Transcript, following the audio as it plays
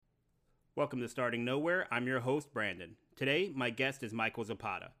Welcome to Starting Nowhere. I'm your host, Brandon. Today, my guest is Michael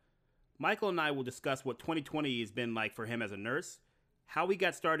Zapata. Michael and I will discuss what 2020 has been like for him as a nurse, how he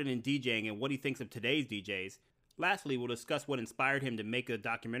got started in DJing and what he thinks of today's DJs. Lastly, we'll discuss what inspired him to make a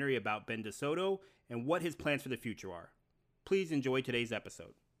documentary about Ben DeSoto and what his plans for the future are. Please enjoy today's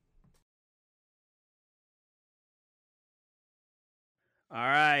episode. All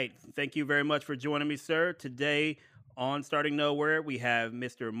right. Thank you very much for joining me, sir. Today on Starting Nowhere, we have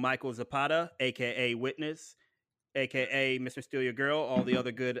Mr. Michael Zapata, aka Witness, aka Mr. Steal Your Girl, all the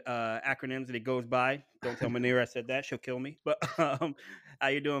other good acronyms that it goes by. Don't tell Manira I said that; she'll kill me. But how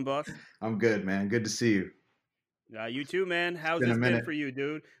you doing, boss? I'm good, man. Good to see you. You too, man. It's How's been a this been minute. for you,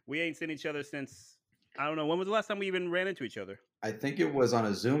 dude? We ain't seen each other since I don't know when was the last time we even ran into each other. I think it was on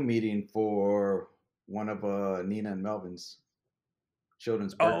a Zoom meeting for one of Nina and Melvin's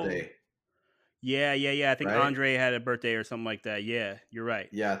children's Oh, birthday, yeah. I think right? Andre had a birthday or something like that. Yeah, you're right.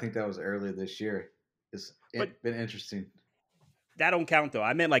 Yeah, I think that was earlier this year. But Been interesting. that don't count though.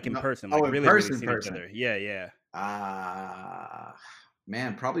 I meant like in No, person, like oh, in really person, seen each person. other. Yeah. Ah,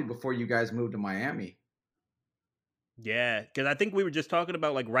 man, probably before you guys moved to Miami. Yeah, because I think we were just talking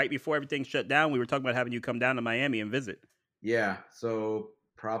about like right before everything shut down. We were talking about having you come down to Miami and visit. Yeah, so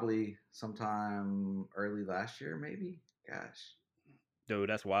probably sometime early last year, maybe. Gosh, Dude,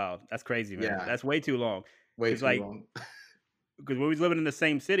 that's wild. That's crazy, man. yeah, That's way too long. way Because too like, long. because when we was living in the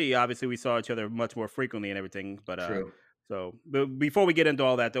same city, obviously we saw each other much more frequently and everything. True. But before we get into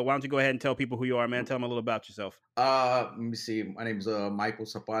all that, though, why don't you go ahead and tell people who you are, man? Tell them a little about yourself. Let me see. My name's Michael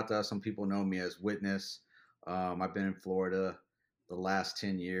Zapata. Some people know me as Witness. I've been in Florida the last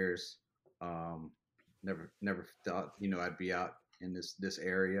 10 years. Um, never thought I'd be out in this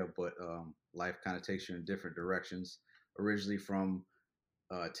area, but life kind of takes you in different directions. Originally from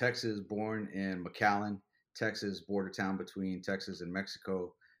Texas, born in McAllen, Texas, border town between Texas and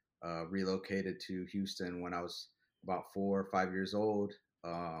Mexico. Relocated to Houston when I was about 4 or 5 years old,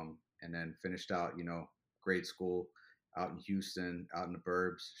 and then finished out, grade school out in Houston, out in the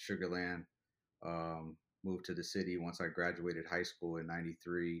burbs, Sugarland. Moved to the city once I graduated high school in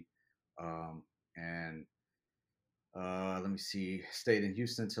 '93, and let me see, stayed in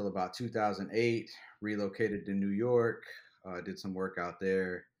Houston until about 2008. Relocated to New York, did some work out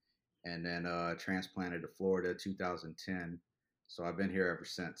there, and then transplanted to Florida 2010. So I've been here ever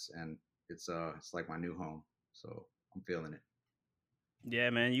since, and it's like my new home. So I'm feeling it.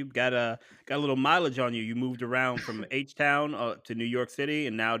 Yeah, man, you got a little mileage on you. You moved around from H Town to New York City,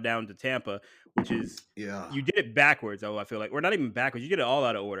 and now down to Tampa, which is Yeah, you did it backwards. Oh, I feel like, or not even backwards. You did it all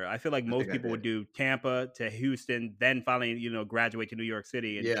out of order. I feel like I most think I people would did. do Tampa to Houston, then finally, graduate to New York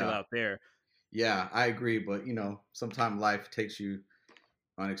City and chill Yeah, out there. yeah, I agree. But sometimes life takes you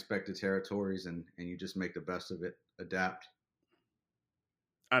unexpected territories, and you just make the best of it. Adapt.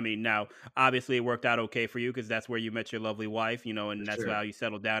 I mean, now obviously it worked out okay for you because that's where you met your lovely wife, For and that's how sure. you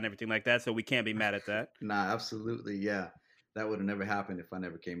settled down, and everything like that. So we can't be mad at that. Nah, absolutely. Yeah. That would have never happened if I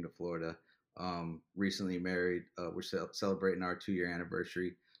never came to Florida. Recently married. We're celebrating our 2 year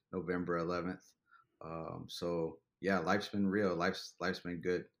anniversary, November 11th. So yeah, life's been real. Life's been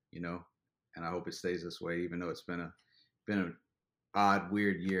good, and I hope it stays this way, even though it's been an odd,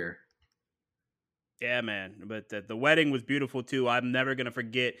 weird year. Yeah, man. But the wedding was beautiful too. I'm never gonna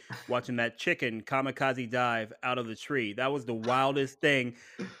forget watching that chicken kamikaze dive out of the tree. That was the wildest thing.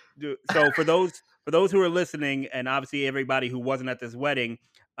 So for those who are listening, and obviously everybody who wasn't at this wedding,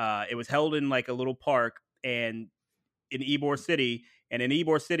 it was held in like a little park and in Ybor City. And in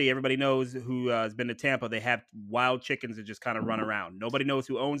Ybor City, everybody knows who has been to Tampa. They have wild chickens that just kind of run around. Nobody knows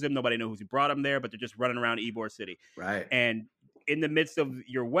who owns them. Nobody knows who brought them there, but they're just running around Ybor City. Right. And in the midst of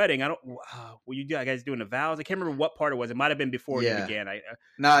your wedding, I don't. Were you guys doing the vows? I can't remember what part it was. It might have been before you Yeah. began.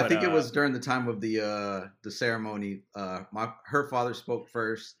 No, I But think it was during the time of the ceremony. My her father spoke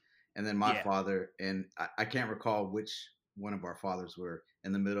first, and then my yeah, father, and I can't recall which one of our fathers were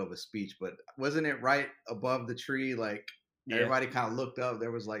in the middle of a speech, but wasn't it right above the tree? Like yeah. everybody kind of looked up.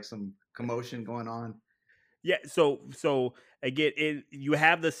 There was like some commotion going on. Yeah, so again, you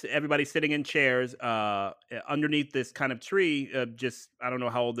have this everybody sitting in chairs underneath this kind of tree. Just I don't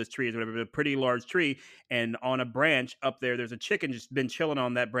know how old this tree is, whatever, but a pretty large tree. And on a branch up there, there's a chicken just been chilling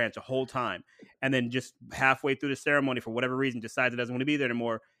on that branch the whole time. And then just halfway through the ceremony, for whatever reason, decides it doesn't want to be there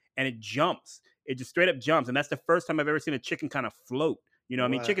anymore, and it jumps. It just straight up jumps, and that's the first time I've ever seen a chicken kind of float. I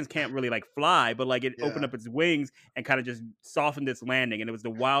mean, What? chickens can't really like fly, but like it opened Yeah. up its wings and kind of just softened its landing, and it was the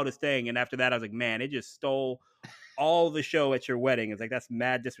wildest thing. And after that, I was like, man, it just stole all the show at your wedding. It's like that's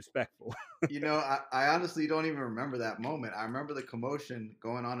mad disrespectful. I honestly don't even remember that moment. I remember the commotion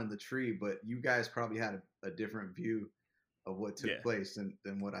going on in the tree, but you guys probably had a different view of what took Yeah. place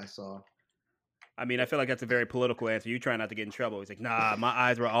than what I saw. I mean, I feel like that's a very political answer. You try not to get in trouble. He's like, "Nah, my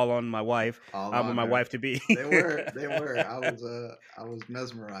eyes were all on my wife. All I want on my her. wife to be." They were, they were. I was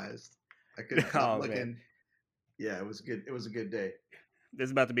mesmerized. I couldn't stop Oh man, looking. Yeah, it was good. It was a good day. this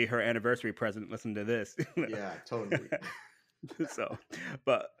is about to be her anniversary present. Listen to this. Yeah, totally. So,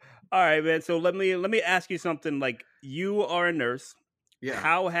 but all right, man. So let me ask you something. Like, you are a nurse. Yeah.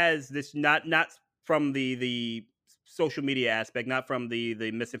 How has this, not from the social media aspect, not from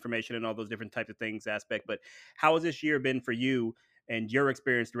the misinformation and all those different types of things aspect, but how has this year been for you and your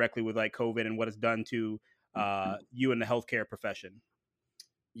experience directly with like COVID and what it's done to you in the healthcare profession?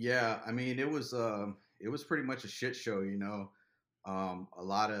 Yeah, I mean, it was pretty much a shit show, you know. A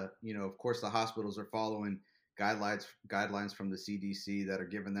lot of, you know, of course the hospitals are following guidelines from the CDC that are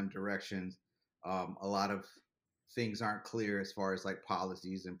giving them directions. A lot of things aren't clear as far as like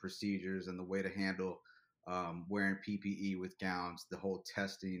policies and procedures and the way to handle wearing PPE with gowns, the whole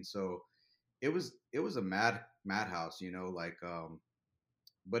testing. So it was a madhouse, you know, like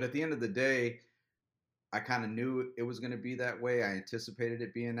but at the end of the day, I kind of knew it was going to be that way. I anticipated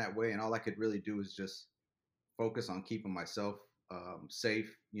it being that way, and all I could really do is just focus on keeping myself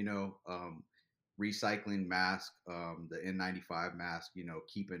safe. You know, recycling mask, the N95 mask. You know,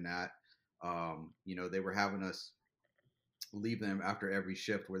 keeping that. You know, they were having us leave them after every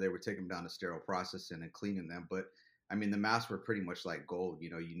shift, where they were taking them down to sterile processing and cleaning them. But I mean, the masks were pretty much like gold. You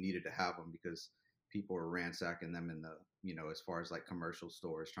know, you needed to have them because people were ransacking them in the, you know, as far as like commercial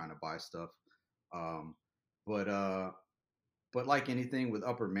stores trying to buy stuff. Um, but but like anything with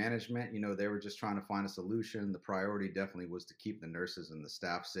upper management, you know, they were just trying to find a solution. The priority definitely was to keep the nurses and the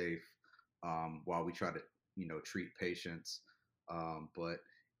staff safe, while we try to, you know, treat patients. But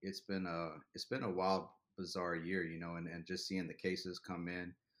it's been a wild, bizarre year, you know, and just seeing the cases come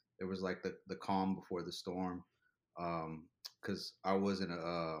in. There was like the calm before the storm, because I was in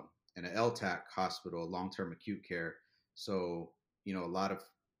an LTAC hospital, long term acute care. So you know, a lot of,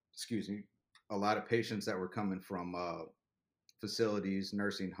 excuse me, a lot of patients that were coming from facilities,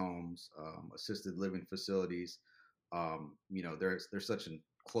 nursing homes, assisted living facilities. You know, there's such a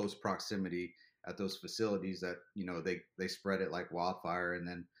close proximity at those facilities that, you know, they spread it like wildfire. And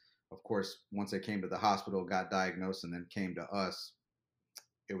then, of course, once they came to the hospital, got diagnosed, and then came to us,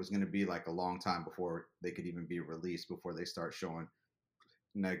 it was going to be like a long time before they could even be released, before they start showing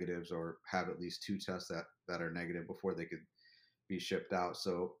negatives or have at least two tests that are negative before they could be shipped out.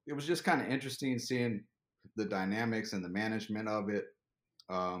 So it was just kind of interesting seeing the dynamics and the management of it.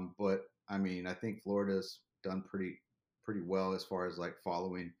 But I mean, I think Florida's done pretty well as far as like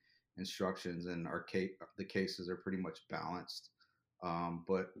following instructions, and the cases are pretty much balanced.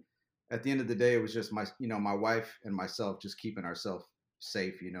 But at the end of the day, it was just my wife and myself just keeping ourselves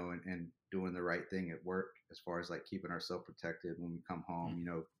safe, you know, and doing the right thing at work as far as like keeping ourselves protected when we come home. You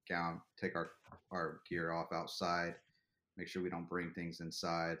know, take our gear off outside, make sure we don't bring things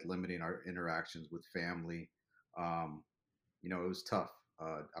inside, limiting our interactions with family. Um, you know, it was tough.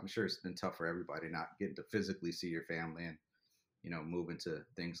 I'm sure it's been tough for everybody not getting to physically see your family, and, you know, moving to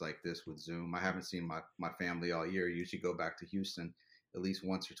things like this with Zoom. I haven't seen my family all year. I usually go back to Houston at least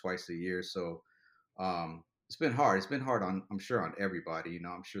once or twice a year. So it's been hard. It's been hard on, I'm sure, on everybody. You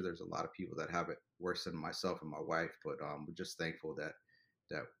know, I'm sure there's a lot of people that have it worse than myself and my wife, but we're just thankful that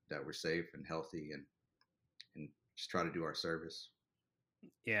we're safe and healthy, and just try to do our service.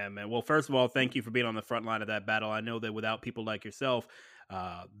 Yeah, man. Well, first of all, thank you for being on the front line of that battle. I know that without people like yourself,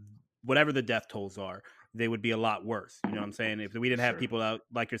 uh, whatever the death tolls are, they would be a lot worse. You know what I'm saying? If we didn't have Sure. people out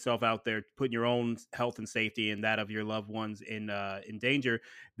like yourself out there putting your own health and safety and that of your loved ones in danger,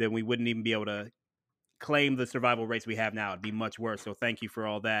 then we wouldn't even be able to claim the survival rates we have now. It'd be much worse. So thank you for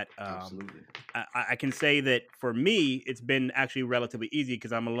all that. Absolutely. I can say that for me, it's been actually relatively easy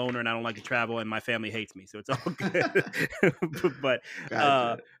because I'm a loner and I don't like to travel, and my family hates me, so it's all good. but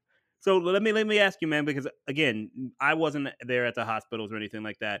uh, Gotcha. so let me ask you, man, because again, I wasn't there at the hospitals or anything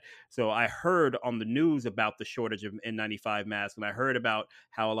like that. So I heard on the news about the shortage of N95 masks, and I heard about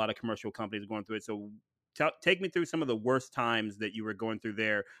how a lot of commercial companies are going through it. So take me through some of the worst times that you were going through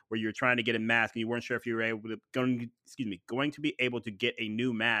there, where you were trying to get a mask and you weren't sure if you were going to be able to get a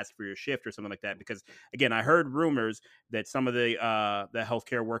new mask for your shift or something like that. Because again, I heard rumors that some of the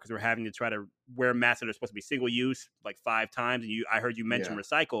healthcare workers were having to try to wear masks that are supposed to be single use like 5 times. And I heard you mention Yeah.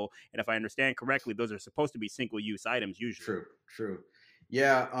 recycle, and if I understand correctly, those are supposed to be single use items usually. True, true.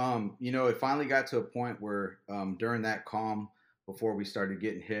 Yeah, you know, it finally got to a point where during that calm, before we started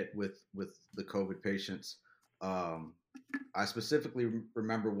getting hit with the COVID patients, um, I specifically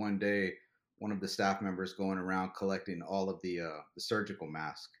remember one day one of the staff members going around collecting all of the surgical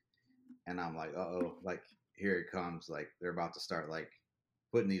mask, and I'm like, uh oh, like here it comes, like they're about to start like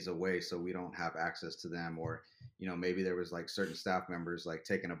putting these away so we don't have access to them, or maybe there was like certain staff members like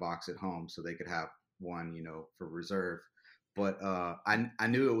taking a box at home so they could have one, for reserve. But I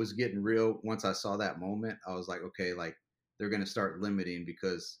knew it was getting real once I saw that moment. I was like, okay, like they're going to start limiting,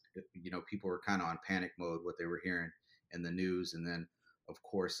 because people were kind of on panic mode, what they were hearing in the news. And then of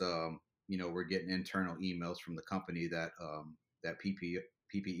course, we're getting internal emails from the company that that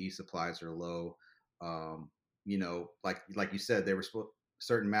PPE supplies are low. Like you said, they were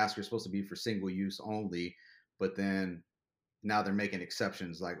certain masks are supposed to be for single use only, but then now they're making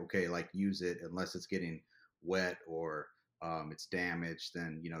exceptions, like, okay, like use it unless it's getting wet or it's damaged,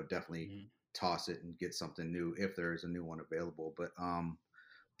 then definitely Mhm. toss it and get something new if there is a new one available.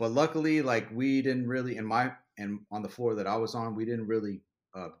 But luckily, like, we didn't really, and on the floor that I was on, we didn't really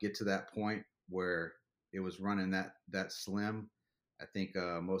get to that point where it was running that slim. I think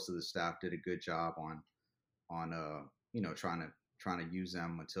most of the staff did a good job on trying to use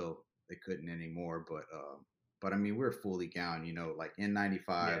them until they couldn't anymore. But I mean, we're fully gowned, like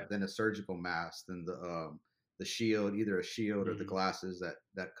N95, Yeah. then a surgical mask, then the shield, either a shield or the Mhm. glasses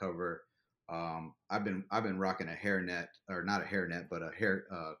that cover. I've been rocking a hairnet, or not a hairnet, but a hair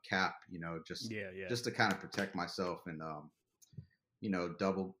cap, just Yeah, yeah. just to kind of protect myself, and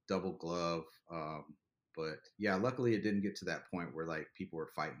double glove. But yeah, luckily it didn't get to that point where like people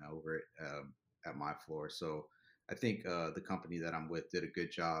were fighting over it at my floor. So I think the company that I'm with did a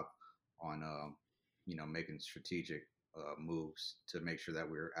good job on making strategic moves to make sure that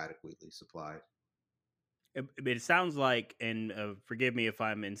we were adequately supplied. It sounds like, and forgive me if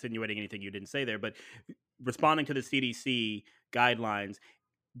I'm insinuating anything you didn't say there, but responding to the CDC guidelines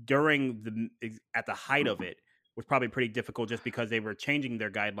during at the height of it was probably pretty difficult, just because they were changing their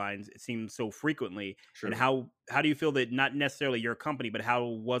guidelines, it seems, so frequently. And True. how do you feel that, not necessarily your company, but how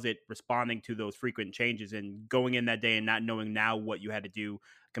was it responding to those frequent changes and going in that day and not knowing now what you had to do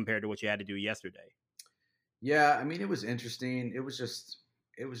compared to what you had to do yesterday? Yeah, I mean, it was interesting. It was just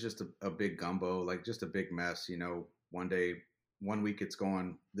a big gumbo, like just a big mess. One day, one week it's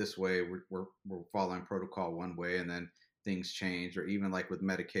going this way. We're following protocol one way, and then things change. Or even like with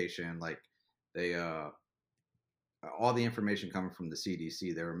medication, like they all the information coming from the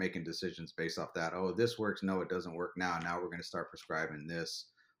CDC, they were making decisions based off that. Oh, this works. No, it doesn't work now. Now we're going to start prescribing this.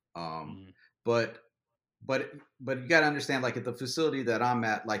 Um, Mhm. but but you got to understand, like at the facility that I'm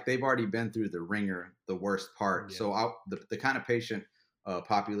at, like they've already been through the ringer, the worst part. Yeah. So the kind of patient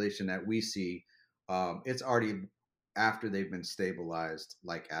population that we see, it's already after they've been stabilized,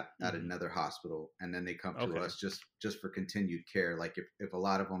 like at Mhm. another hospital, and then they come to Okay. us just for continued care. Like if a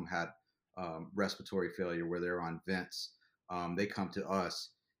lot of them had respiratory failure where they're on vents, they come to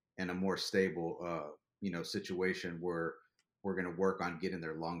us in a more stable situation where we're going to work on getting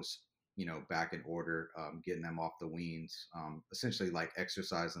their lungs back in order, getting them off the weans, essentially like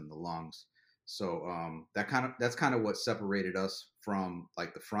exercising the lungs. So that's kind of what separated us from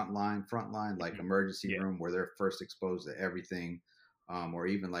like the front line, like Mhm. emergency Yeah. room, where they're first exposed to everything, or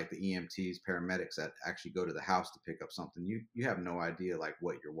even like the EMTs, paramedics that actually go to the house to pick up something. You have no idea like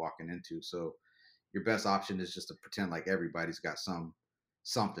what you're walking into. So your best option is just to pretend like everybody's got something.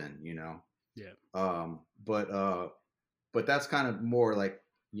 Yeah. But that's kind of more like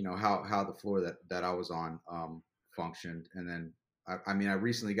how the floor that I was on functioned. And then I mean, I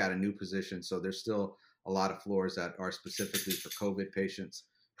recently got a new position, so there's still a lot of floors that are specifically for COVID patients,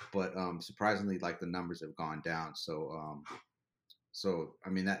 but surprisingly, like the numbers have gone down. So I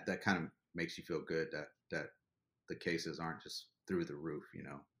mean, that kind of makes you feel good that the cases aren't just through the roof.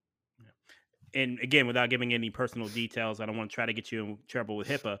 Yeah. And again, without giving any personal details, I don't want to try to get you in trouble with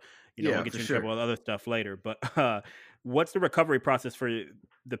HIPAA. We'll Yeah, get for you in trouble sure. with other stuff later. But what's the recovery process for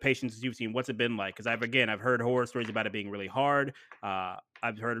the patients you've seen? What's it been like? Because I've heard horror stories about it being really hard.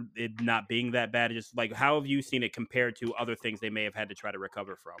 I've heard it not being that bad. Just like, how have you seen it compared to other things they may have had to try to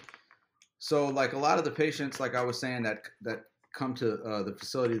recover from? So like a lot of the patients, like I was saying, that come to the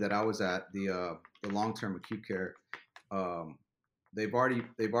facility that I was at, the long term acute care, um, they've already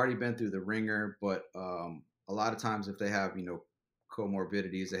been through the ringer. But a lot of times, if they have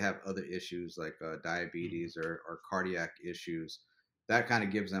comorbidities, they have other issues like Mhm. diabetes or cardiac issues. That kind of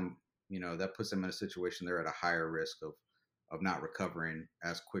gives them, that puts them in a situation they're at a higher risk of not recovering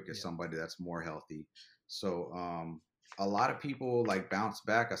as quick as Yeah. somebody that's more healthy. So a lot of people like bounce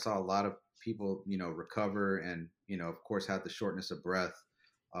back. I saw a lot of people, recover, and of course, had the shortness of breath.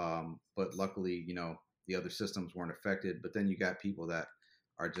 But luckily, the other systems weren't affected. But then you got people that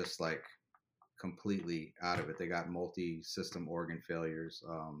are just like completely out of it. They got multi-system organ failures.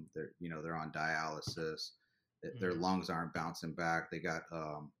 They're on dialysis. Their Mhm. lungs aren't bouncing back. They got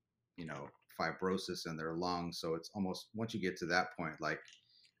you know fibrosis in their lungs. So it's almost, once you get to that point, like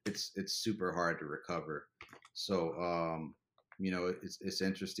it's super hard to recover. So it's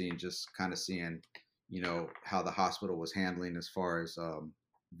interesting just kind of seeing how the hospital was handling as far as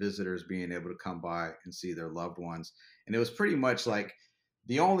visitors being able to come by and see their loved ones. And it was pretty much like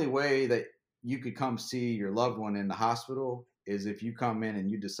the only way that you could come see your loved one in the hospital is if you come in and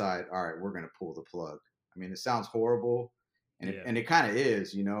you decide, all right, we're going to pull the plug. I mean, it sounds horrible, and Yeah. it kind of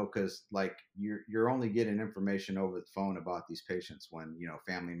is, because like you're only getting information over the phone about these patients when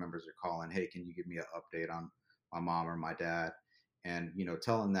family members are calling, hey, can you give me an update on my mom or my dad? And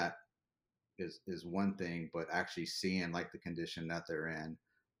telling that is one thing, but actually seeing like the condition that they're in,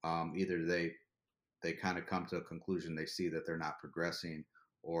 either they kind of come to a conclusion, they see that they're not progressing,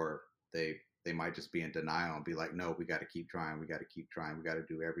 or they might just be in denial and be like, no, we got to keep trying, we got to keep trying, we got to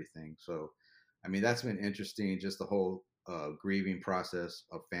do everything. So I mean, that's been interesting, just the whole grieving process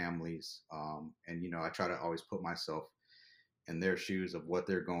of families. And I try to always put myself in their shoes of what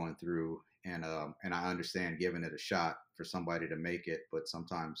they're going through, and I understand giving it a shot for somebody to make it, but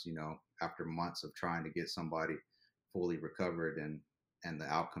sometimes after months of trying to get somebody fully recovered and the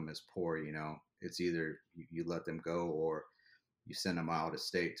outcome is poor, it's either you let them go, or you send them out of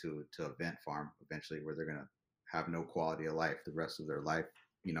state to a vent farm eventually, where they're going to have no quality of life the rest of their life,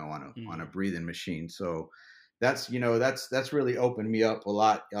 on a Mhm. breathing machine. So that's really opened me up a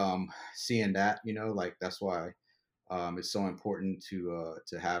lot, seeing that, like that's why it's so important to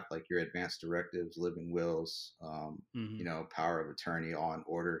have like your advanced directives, living wills, Mhm. power of attorney all in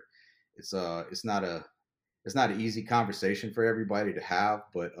order. It's not an easy conversation for everybody to have,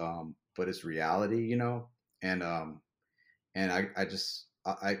 but it's reality, and I just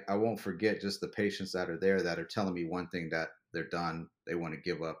I won't forget just the patients that are there that are telling me one thing, that they're done, they want to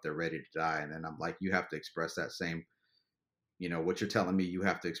give up, they're ready to die, and then I'm like, you have to express that same, what you're telling me, you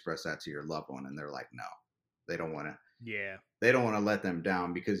have to express that to your loved one, and they're like, no, they don't want to, Yeah. let them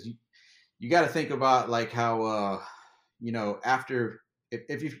down, because you got to think about like how after,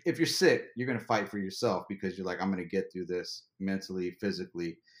 if you're sick, you're going to fight for yourself, because you're like, I'm going to get through this mentally,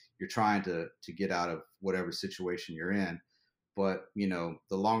 physically. You're trying to get out of whatever situation you're in. But the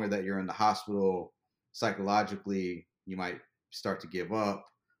longer that you're in the hospital, psychologically you might start to give up,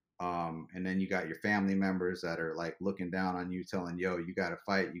 and then you got your family members that are like looking down on you, telling, yo, you got to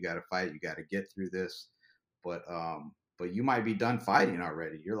fight, you got to fight, you got to get through this. But you might be done fighting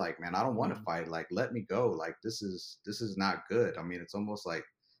already. You're like, man, I don't want to Mhm. fight, like let me go, like this is not good. I mean, it's almost like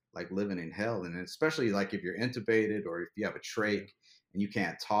living in hell. And especially like if you're intubated, or if you have a trach Yeah. and you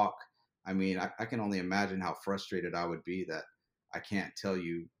can't talk. I mean, I can only imagine how frustrated I would be, that I can't tell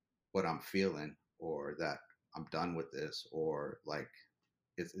you what I'm feeling, or that I'm done with this, or like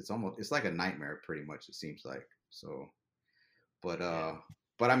it's like a nightmare pretty much, it seems like. So, but Yeah.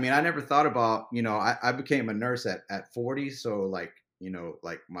 I mean, I never thought about, I became a nurse at 40, so like,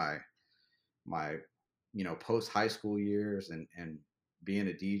 like my post high school years, and being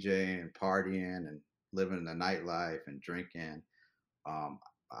a DJ and partying and living the nightlife and drinking, um,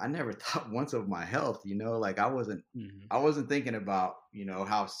 I never thought once of my health, like Mhm. I wasn't thinking about,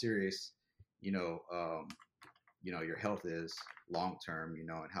 how serious, you know, um, your health is long term,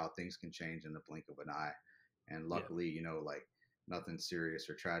 and how things can change in the blink of an eye. And Yeah. luckily, like nothing serious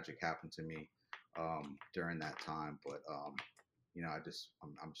or tragic happened to me during that time. But I'm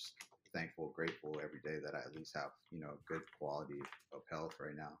just thankful, grateful every day that I at least have, good quality of health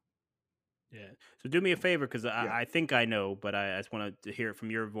right now. Yeah. So do me a favor, because Yeah. I think I know, but I just want to hear it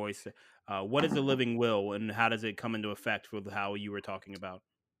from your voice. What is a living will, and how does it come into effect with how you were talking about?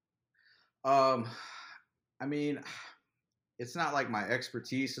 Um, I mean, it's not like my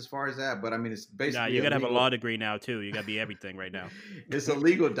expertise as far as that, but I mean, it's Nah, basically you a gotta have a law legal. degree now too. You gotta be everything right now. It's a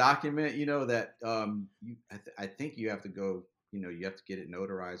legal document, that I think you have to go, you have to get it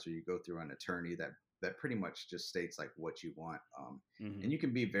notarized, or you go through an attorney that pretty much just states like what you want, and Hmm. you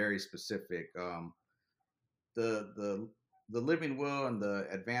can be very specific. The living will and the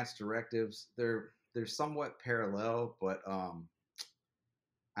advanced directives, they're somewhat parallel, but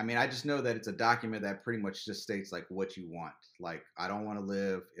I mean, I just know that it's a document that pretty much just states like what you want. Like, I don't want to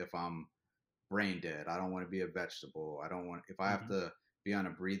live if I'm brain dead. I don't want to be a vegetable. I don't want, if I have Hmm. to be on a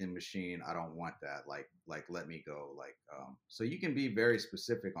breathing machine, I don't want that. Like let me go. Like so you can be very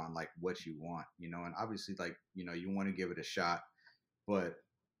specific on like what you want, and obviously like, you want to give it a shot, but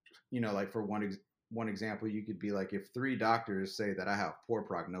like for one example, you could be like, if three doctors say that I have poor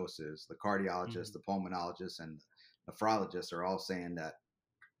prognosis, the cardiologist, Hmm. the pulmonologist, and nephrologist are all saying that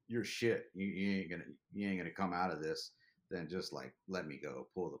you're shit. You ain't gonna come out of this. Then just like let me go,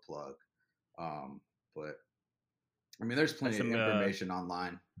 pull the plug. But I mean, there's That's plenty of some. information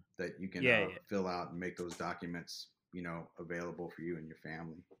online that you can Yeah. Yeah. fill out and make those documents. available for you and your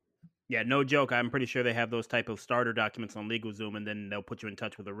family. Yeah, no joke. I'm pretty sure they have those type of starter documents on LegalZoom, and then they'll put you in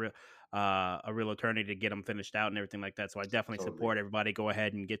touch with a real attorney to get them finished out and everything like that. So I definitely Totally. support everybody go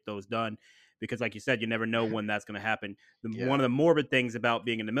ahead and get those done because, like you said, you never know when that's going to happen. One Yeah. of the morbid things about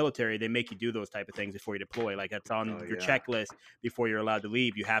being in the military, they make you do those type of things before you deploy. Like that's Oh on your yeah. checklist before you're allowed to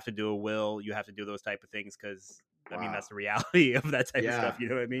leave. You have to do a will. You have to do those type of things because I mean Wow. that's the reality of that type of stuff. Yeah. You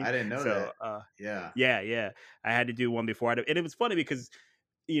know what I mean? I didn't know So that. Yeah. yeah, yeah. I had to do one before, and it was funny because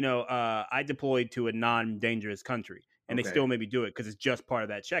I deployed to a non-dangerous country, and they Okay. still made me do it because it's just part of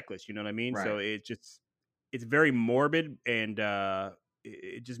that checklist. You know what I mean? So Right. it's very morbid, and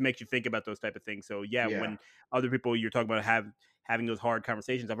it just makes you think about those type of things. So yeah, Yeah. when other people you're talking about having those hard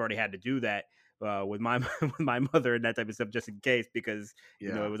conversations, I've already had to do that with my with my mother and that type of stuff, just in case, because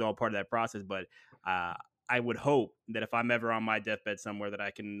it Yeah. was all part of that process. But uh, I would hope that if I'm ever on my deathbed somewhere, that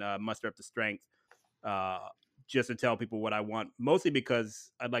I can muster up the strength uh, just to tell people what I want, mostly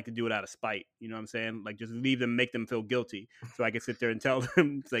because I'd like to do it out of spite. You know what I'm saying? Like just leave them, make them feel guilty, so I can sit there and tell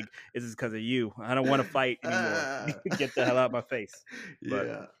them it's like this is because of you. I don't want to fight anymore. Get the hell out of my face. But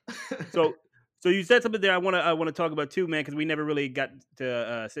Yeah. so so you said something there. I want to talk about too, man, because we never really got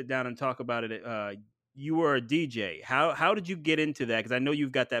to sit down and talk about it. You were a DJ. How did you get into that? Because I know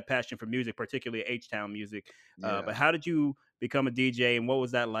you've got that passion for music, particularly H Town music. But Yeah. how did you become a DJ, and what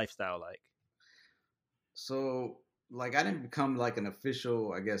was that lifestyle like? So like I didn't become like an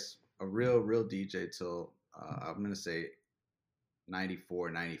official, I guess, a real DJ till I'm gonna say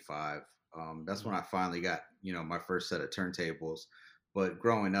 94, 95. That's when Mhm. I finally got, my first set of turntables. But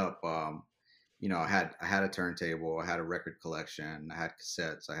growing up, I had a turntable, I had a record collection, I had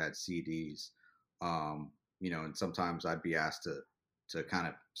cassettes, I had CDs. And sometimes I'd be asked to kind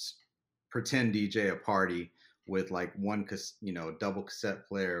of pretend DJ a party with like double cassette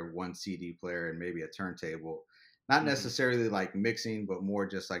player, one CD player, and maybe a turntable. Not Mhm. necessarily like mixing, but more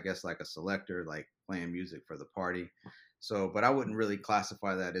just I guess like a selector, like playing music for the party. So, but I wouldn't really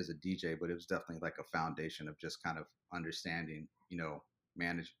classify that as a DJ, but it was definitely like a foundation of just kind of understanding,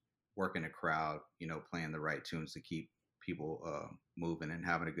 manage working a crowd, playing the right tunes to keep people moving and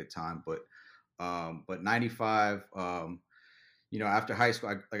having a good time. But 95, after high school,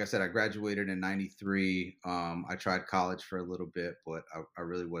 like I said, I graduated in 93. I tried college for a little bit, but I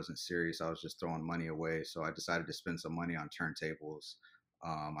really wasn't serious. I was just throwing money away. So I decided to spend some money on turntables.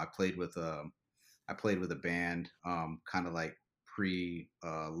 I played with a band, kind of like pre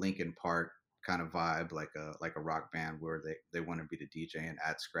Linkin Park kind of vibe, like a rock band where they wanted me to DJ and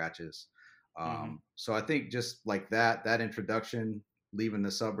add scratches. Mhm. So I think just like that introduction, leaving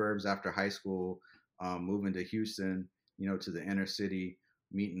the suburbs after high school, moving to Houston, to the inner city,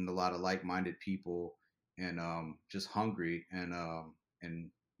 meeting a lot of like-minded people, and just hungry and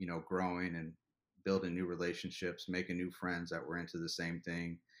growing and building new relationships, making new friends that were into the same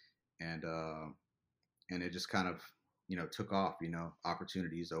thing, and it just kind of took off.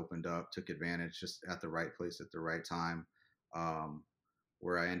 Opportunities opened up, took advantage, just at the right place at the right time, um,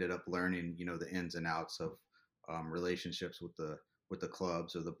 where I ended up learning the ins and outs of relationships with the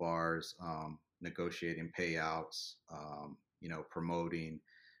clubs or the bars, negotiating payouts, promoting,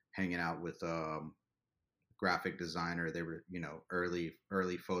 hanging out with graphic designer. They were early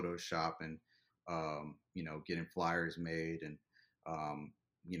Photoshop, and getting flyers made, and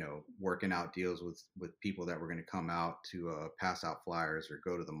working out deals with people that were going to come out to pass out flyers or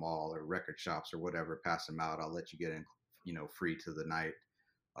go to the mall or record shops or whatever, pass them out. I'll let you get in, free to the night.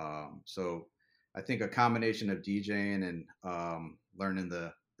 So I think a combination of DJing and learning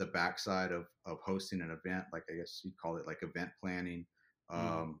the backside of hosting an event, like I guess you'd call it like event planning,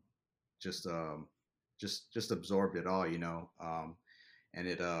 Mhm. um, just just absorbed it all, and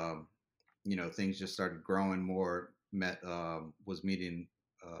it things just started growing more. Was meeting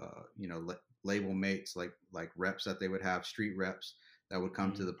label mates, like reps that they would have, street reps that would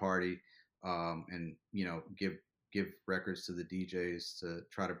come to Mhm. the party, and give records to the DJs to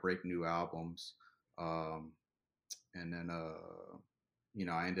try to break new albums. Um, and then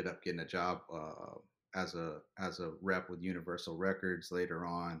I ended up getting a job as a rep with Universal Records later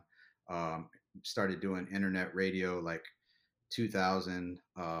on. Um, Started doing internet radio like 2000,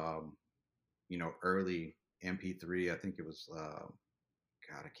 early MP3. I think it was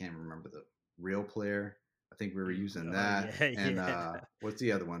God, I can't remember the real player. I think we were Mhm. using Oh that. yeah, And yeah. what's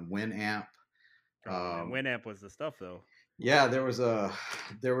the other one? Winamp. Oh man, Um, Winamp was the stuff though. yeah, there was a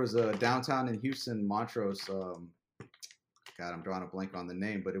downtown in Houston, Montrose. God, I'm drawing a blank on the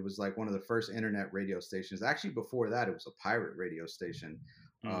name, but it was like one of the first internet radio stations. Actually, before that, it was a pirate radio station.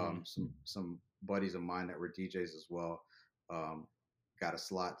 Mhm. Some buddies of mine that were DJs as well, um, got a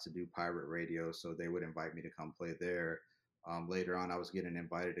slot to do pirate radio, so they would invite me to come play there. Later on, I was getting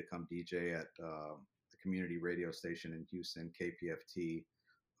invited to come DJ at the community radio station in Houston, KPFT,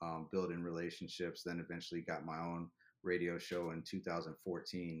 building relationships. Then eventually got my own radio show in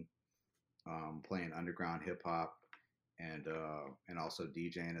 2014, playing underground hip hop and also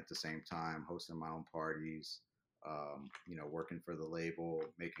DJing at the same time, hosting my own parties. Working for the label,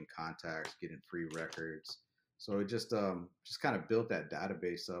 making contacts, getting free records. So it just kind of built that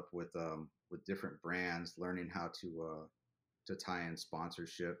database up with different brands, learning how to tie in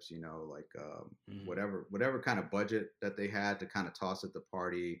sponsorships. Like Mhm. whatever kind of budget that they had to kind of toss at the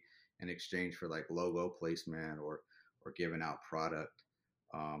party in exchange for like logo placement or giving out product.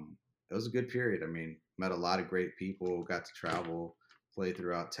 It was a good period. I mean, met a lot of great people, got to travel, play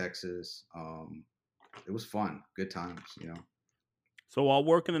throughout Texas. It was fun, good times. So while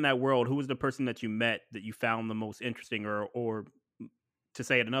working in that world, who was the person that you met that you found the most interesting, or to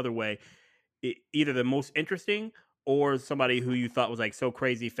say it another way, either the most interesting or somebody who you thought was like so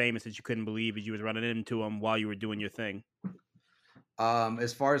crazy famous that you couldn't believe as you was running into them while you were doing your thing?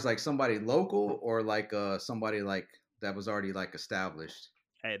 As far as like somebody local or like somebody like that was already like established.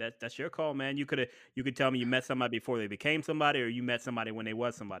 Hey, that's your call, man. You could tell me you met somebody before they became somebody, or you met somebody when they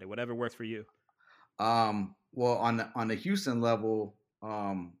was somebody. Whatever works for you. Well, on the Houston level,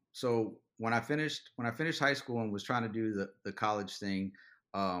 so when I finished high school and was trying to do the college thing,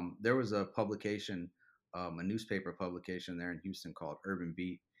 there was a publication, a newspaper publication there in Houston called Urban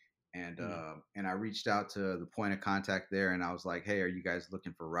Beat, Mm. and I reached out to the point of contact there, and I was like, "Hey, are you guys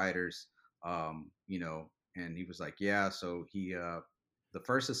looking for writers?" And he was like, "Yeah." So the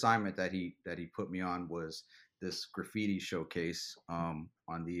first assignment that he put me on was this graffiti showcase on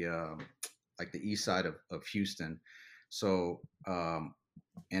the like the east side of Houston. So,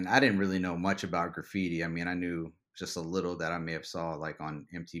 and I didn't really know much about graffiti. I mean, I knew just a little that I may have saw like on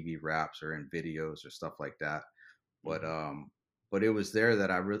MTV Raps or in videos or stuff like that. But Mhm. but it was there that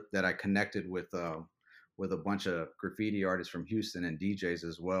that I connected with a bunch of graffiti artists from Houston and DJs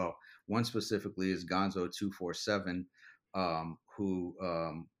as well. One specifically is Gonzo 247,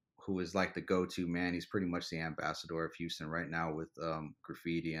 who is like the go-to man. He's pretty much the ambassador of Houston right now with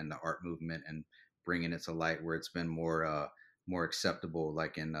graffiti and the art movement and bringing it to light where it's been more acceptable,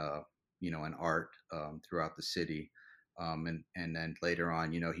 like in art throughout the city. And then later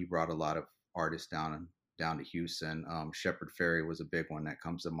on, he brought a lot of artists down to Houston. Shepard Ferry was a big one that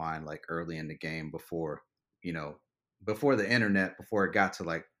comes to mind, like early in the game you know, before the internet, before it got to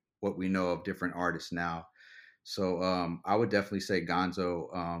like what we know of different artists now. So I would definitely say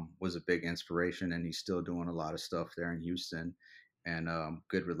Gonzo was a big inspiration, and he's still doing a lot of stuff there in Houston, and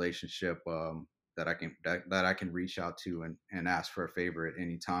good relationship that I can reach out to and ask for a favor at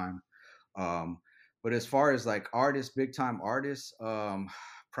any time. Um, but as far as like artists, big time artists,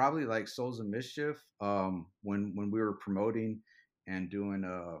 probably like Souls of Mischief. When we were promoting and doing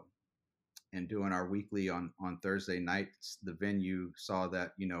our weekly on Thursday nights, the venue saw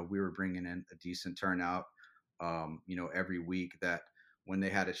that we were bringing in a decent turnout. Every week that when they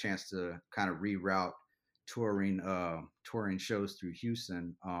had a chance to kind of reroute touring shows through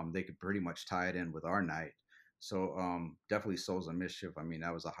Houston, they could pretty much tie it in with our night. So definitely Souls of Mischief. I mean,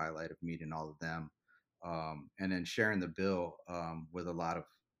 that was a highlight of meeting all of them, and then sharing the bill with a lot of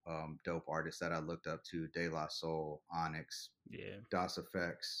dope artists that I looked up to: De La Soul, Onyx, Yeah. Das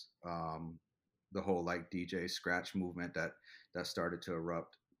Effects, the whole like DJ scratch movement that started to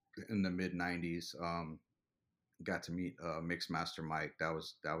erupt in the mid '90s. Got to meet Mixmaster Mike. That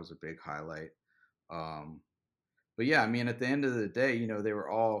was a big highlight. Um, but yeah, I mean, at the end of the day, they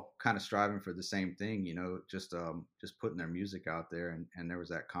were all kind of striving for the same thing. Just putting their music out there, and there was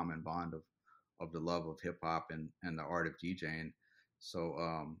that common bond of the love of hip hop and the art of DJing. So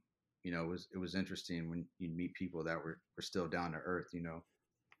it was interesting when you meet people that were still down to earth.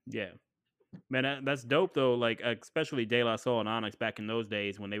 Yeah. Man, that's dope though. Like especially De La Soul and Onyx back in those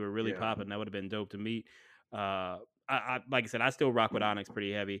days when they were really Yeah, popping. That would have been dope to meet. I like I said, I still rock with Onyx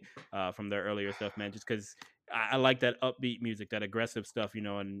pretty heavy from their earlier stuff, man. Just because I like that upbeat music, that aggressive stuff,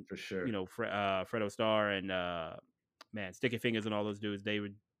 and for sure. Fredo Starr and man, Sticky Fingers and all those dudes. They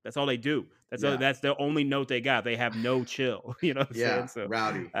would. That's all they do. Yeah, That's the only note they got. They have no chill. You know what I'm saying? yeah, So,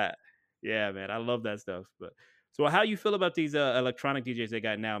 rowdy. uh, yeah, man, I love that stuff. But so how you feel about these electronic DJs they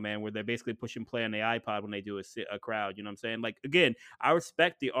got now, man, where they're basically pushing play on the iPod when they do a crowd, you know what I'm saying? Like again, I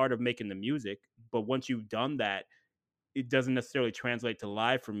respect the art of making the music, but once you've done that, it doesn't necessarily translate to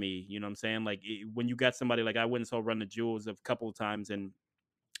live for me, you know what I'm saying? Like when you got somebody like I went and saw Run the Jewels a couple of times and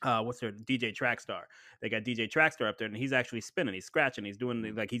what's their DJ Trackstar. They got DJ Trackstar up there and he's actually spinning, he's scratching, he's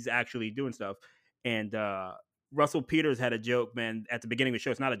doing like he's actually doing stuff. And Russell Peters had a joke, man, at the beginning of the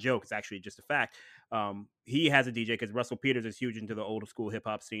show. It's not a joke; it's actually just a fact. He has a DJ because Russell Peters is huge into the old school hip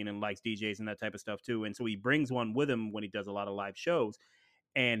hop scene and likes DJs and that type of stuff too. And so he brings one with him when he does a lot of live shows.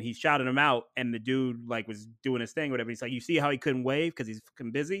 And he shouted him out, and the dude like was doing his thing, whatever. He's like, "You see how he couldn't wave because he's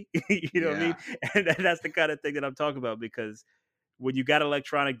fucking busy." You know what I mean? Yeah, And that's the kind of thing that I'm talking about because when you got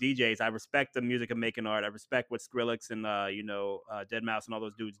electronic DJs, I respect the music of making art. I respect what Skrillex and Dead Mouse and all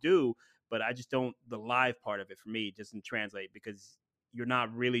those dudes do, but I just don't the live part of it for me doesn't translate because you're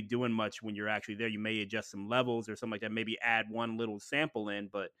not really doing much when you're actually there. You may adjust some levels or something like that, maybe add one little sample in,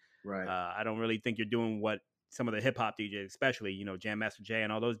 but right. I don't really think you're doing what some of the hip hop DJs, especially Jam Master Jay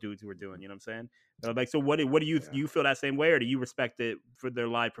and all those dudes who were doing. You know what I'm saying? Like, so do Yeah. you feel that same way, or do you respect it for their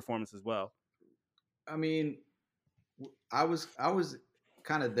live performance as well? I mean, I was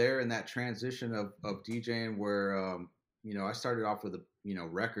kind of there in that transition of DJing where I started off with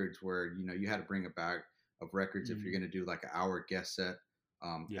records where you had to bring a bag of records if you're Mm, going to do like an hour guest set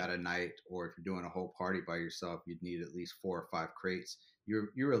yeah, at a night, or if you're doing a whole party by yourself, you'd need at least 4 or 5 crates. You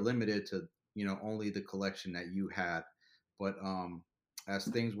were limited to only the collection that you had, but as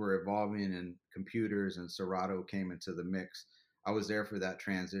things were evolving and computers and Serato came into the mix, I was there for that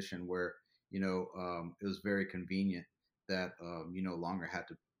transition where it was very convenient that you no longer had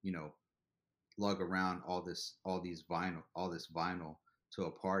to lug around all this vinyl to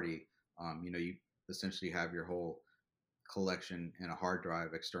a party. You essentially have your whole collection in a hard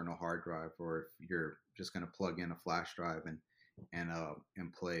drive, external hard drive, or if you're just going to plug in a flash drive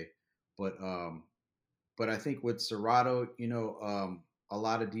and play. But but I think with Serato, a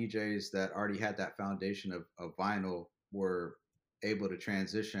lot of DJs that already had that foundation of vinyl were able to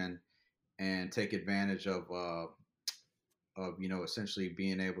transition and take advantage of essentially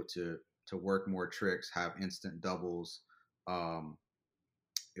being able to work more tricks, have instant doubles. Um,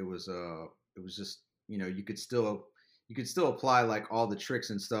 it was just you could still apply like all the tricks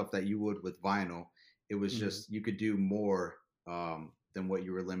and stuff that you would with vinyl. It was hmm just you could do more than what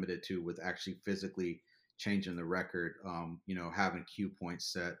you were limited to with actually physically changing the record. Having cue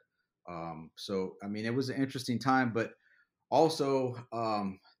points set. So I mean, it was an interesting time, but also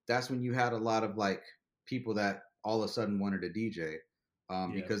that's when you had a lot of like people that all of a sudden wanted a DJ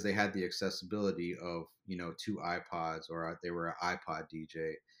yeah. because they had the accessibility of 2 iPods, or they were an iPod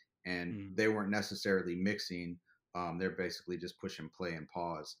DJ, and Mm. they weren't necessarily mixing. They're basically just pushing play and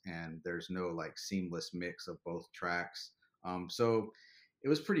pause, and there's no like seamless mix of both tracks. So it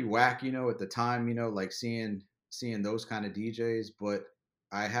was pretty whack, at the time, like seeing those kind of DJs. But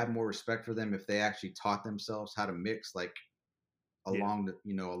I had more respect for them if they actually taught themselves how to mix, like Yeah.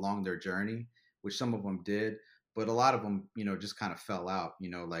 along their journey, which some of them did, but a lot of them just kind of fell out,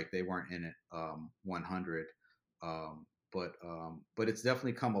 like they weren't in it 100. But it's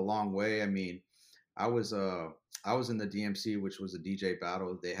definitely come a long way. I mean, I was uh I was in the DMC, which was a DJ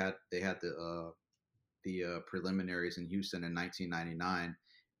battle. They had the preliminaries in Houston in 1999,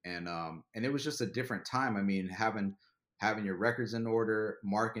 and it was just a different time. I mean, having your records in order,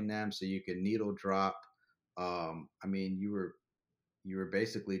 marking them so you can needle drop. I mean, you were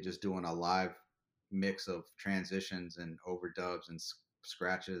basically just doing a live mix of transitions and overdubs and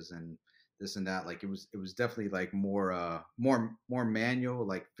scratches and this and that. Like it was definitely like more manual,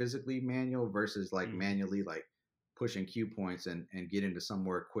 like physically manual versus like Mm. manually like pushing cue points and get into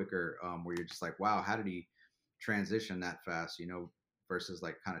somewhere quicker, where you're just like, wow, how did he transition that fast, versus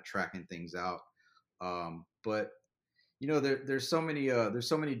like kind of tracking things out. But there's so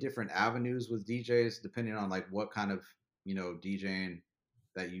many different avenues with DJs depending on like what kind of DJing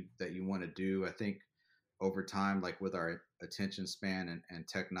that you want to do. I think over time, like with our attention span and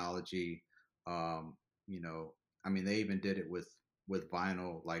technology, um, you know, I mean, they even did it with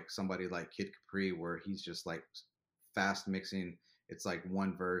vinyl, like somebody like Kid Capri, where he's just like fast mixing. It's like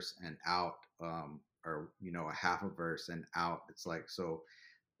one verse and out, or a half a verse and out.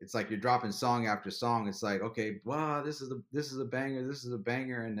 It's like you're dropping song after song. It's like, okay, wow, this is a banger, this is a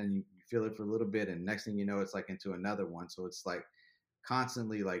banger, and then you feel it for a little bit, and next thing you know, it's like into another one. So it's like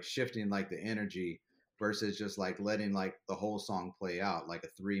constantly like shifting like the energy versus just like letting like the whole song play out like a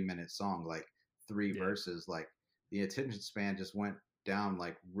 3 minute song, like three Yeah. verses. Like the attention span just went down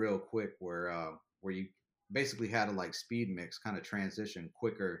like real quick, where you basically had to like speed mix, kind of transition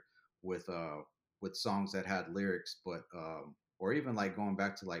quicker with songs that had lyrics, but or even like going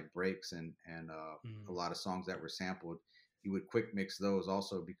back to like breaks and a Mm. lot of songs that were sampled, you would quick mix those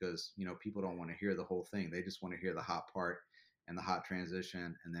also because people don't want to hear the whole thing, they just want to hear the hot part and the hot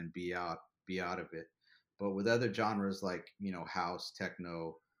transition and then be out of it. But with other genres like house,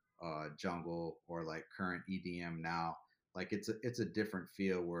 techno, jungle, or like current EDM now, like it's a different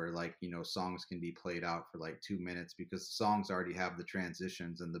feel where like songs can be played out for like 2 minutes because the songs already have the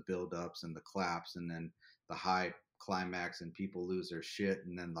transitions and the build ups and the claps and then the high climax and people lose their shit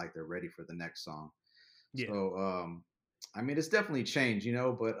and then like they're ready for the next song. Yeah. So I mean it's definitely changed,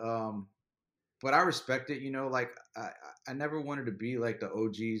 but I respect it, like I never wanted to be like the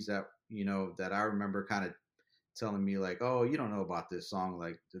OGs that that I remember kind of telling me like, "Oh, you don't know about this song,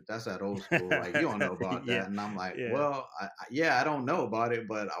 like that's that old school, like you don't know about Yeah. that." And I'm like, Yeah. "Well, yeah, I don't know about it,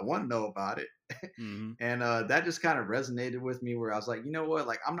 but I want to know about it." Mhm. And that just kind of resonated with me, where I was like, you know what,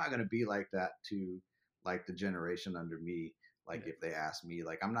 like I'm not gonna be like that to like the generation under me. Like Yeah. if they ask me,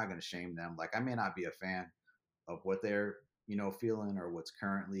 like I'm not gonna shame them. Like I may not be a fan of what they're feeling or what's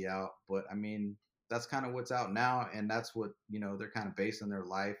currently out, but I mean that's kind of what's out now, and that's what they're kind of basing their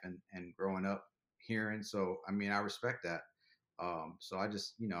life and growing up hearing. So I mean I respect that. So I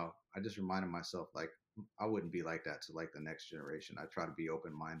just reminded myself like I wouldn't be like that to like the next generation. I try to be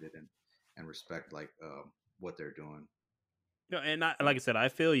open minded and respect like what they're doing. No, and like I said, I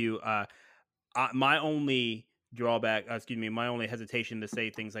feel you. My only drawback, excuse me, my only hesitation to say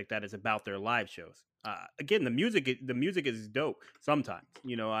things like that is about their live shows. Again, the music is dope. Sometimes,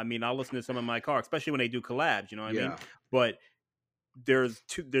 I mean, I'll listen to some in my car, especially when they do collabs. You know what I mean? Yeah. But there's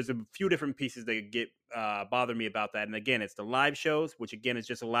a few different pieces that get bother me about that. And again, it's the live shows, which again is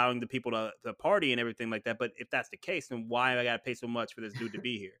just allowing the people to party and everything like that. But if that's the case, then why I got to pay so much for this dude to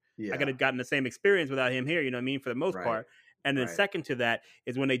be here? I could Yeah. have gotten the same experience without him here. You know what I mean? For the most Right. part. And then Right. second to that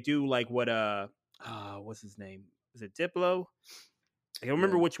is when they do like what what's his name? Is it Diplo? I don't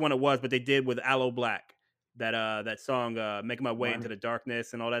remember Yeah. which one it was, but they did with Aloe Black that song "Making My Way into One. the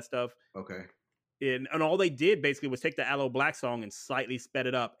Darkness" and all that stuff. Okay. And all they did basically was take the Aloe Black song and slightly sped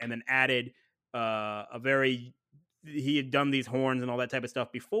it up, and then added a very he had done these horns and all that type of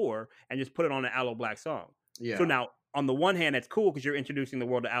stuff before, and just put it on an Aloe Black song. So Yeah. now, on the one hand, that's cool because you're introducing the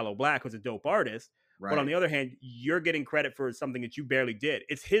world to Aloe Black, who's a dope artist. But on Right. the other hand, you're getting credit for something that you barely did.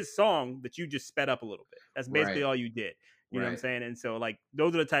 It's his song that you just sped up a little bit. That's basically Right. all you did. You know what I'm Right. saying? And so, like,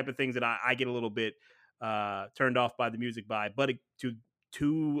 those are the type of things that I get a little bit turned off by the music by. But to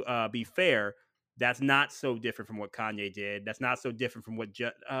be fair, that's not so different from what Kanye did. That's not so different from what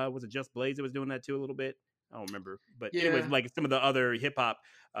was it Just Blaze that was doing that too a little bit. I don't remember, but anyways, Yeah. like some of the other hip hop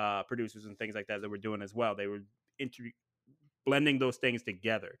producers and things like that were doing as well. They were inter- blending those things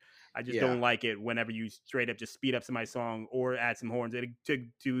together. I just Yeah. don't like it whenever you straight up just speed up somebody's song or add some horns.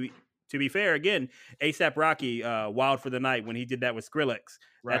 To be fair, again, ASAP Rocky, "Wild for the Night," when he did that with Skrillex,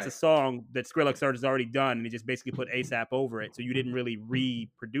 that's a Right. song that Skrillex has already done, and he just basically put ASAP over it. So you didn't really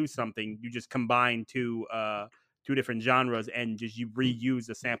reproduce something; you just combined two different genres and just you reuse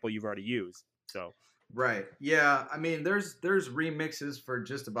the sample you've already used. So Right. Yeah. I mean, there's remixes for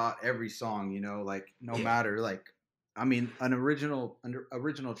just about every song, like no yeah, matter like I mean, an original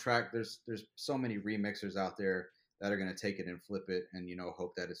track, there's so many remixers out there that are going to take it and flip it and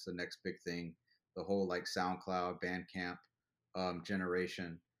hope that it's the next big thing. The whole like SoundCloud, Bandcamp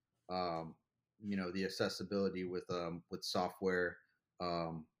generation, um the accessibility with software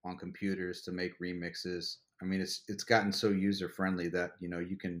on computers to make remixes. I mean, it's gotten so user friendly that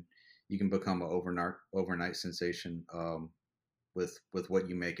you can become an overnight sensation with what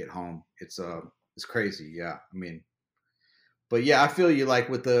you make at home. It's crazy. Yeah, I mean, but yeah, I feel you. Like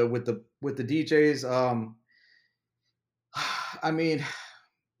with the DJs. I mean,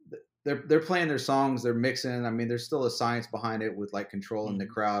 they're playing their songs, they're mixing. I mean, there's still a science behind it with like controlling the mhm.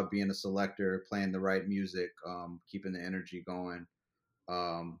 crowd, being a selector, playing the right music, keeping the energy going.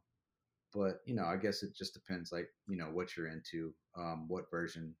 Um, but I guess it just depends, like what you're into, what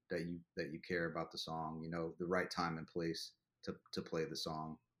version that you care about the song, the right time and place to play the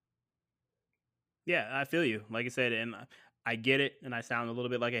song. Yeah, I feel you. Like I said, and I get it, and I sound a little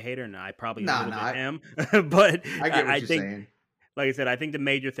bit like a hater, and I probably a Nah, little nah, bit am. But I get what I you're think, saying. like I said, I think the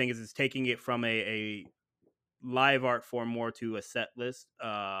major thing is taking it from a live art form more to a set list,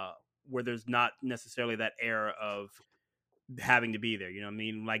 where there's not necessarily that air of having to be there. You know what I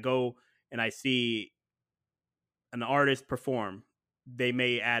mean? When I go and I see an artist perform, they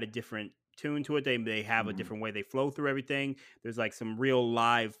may add a different tune to it. They may have a Mhm. different way they flow through everything. There's like some real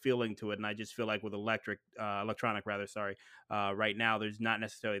live feeling to it, and I just feel like with electronic rather, sorry, right now there's not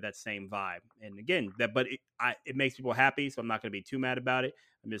necessarily that same vibe. And again, but it makes people happy, so I'm not going to be too mad about it.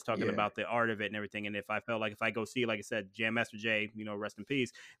 I'm just talking Yeah. about the art of it and everything. And if I felt like if I go see, like I said, Jam Master Jay, rest in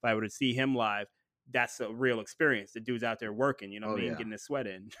peace. If I were to see him live, that's a real experience. The dude's out there working, you know what Oh I mean, yeah. getting his sweat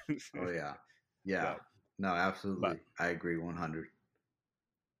in. Oh yeah. Yeah. So, No, but absolutely. I agree 100.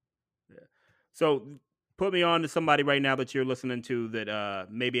 yeah. So put me on to somebody right now that you're listening to that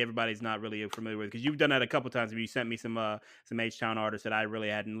maybe everybody's not really familiar with, because you've done that a couple times. You sent me some H Town artists that I really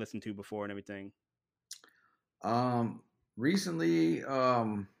hadn't listened to before and everything. Recently,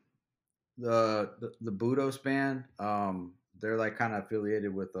 the Budos band, they're like kind of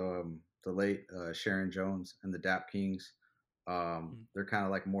affiliated with the late Sharon Jones and the Dap Kings. Mm. They're kind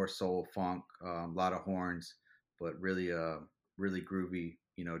of like more soul funk, a lot of horns, but really groovy,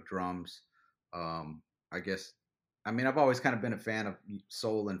 drums. I guess, I mean, I've always kind of been a fan of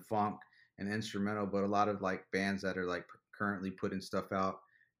soul and funk and instrumental, but a lot of like bands that are like currently putting stuff out,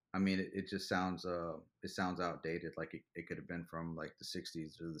 I mean, it just sounds it sounds outdated. Like it could have been from like the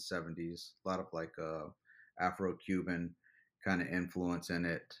 '60s or the '70s. A lot of like Afro-Cuban kind of influence in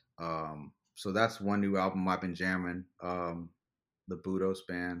it. So that's one new album I've been jamming. The Budos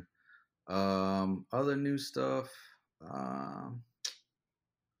band. Other new stuff. Um,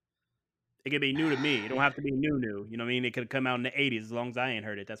 It could be new to me. It don't have to be new new. You know what I mean? It could come out in the '80s as long as I ain't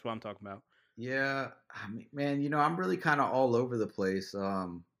heard it. That's what I'm talking about. yeah, I mean, man, I'm really kind of all over the place.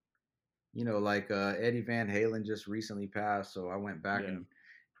 Like Eddie Van Halen just recently passed, so I went back Yeah.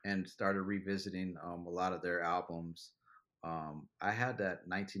 and started revisiting a lot of their albums. I had that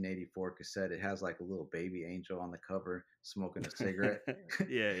 1984 cassette. It has like a little baby angel on the cover smoking a cigarette.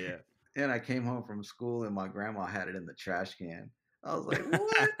 Yeah, yeah. And I came home from school and my grandma had it in the trash can. I was like,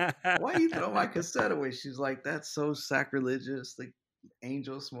 "What? Why you throw my cassette away?" She's like, "That's so sacrilegious. The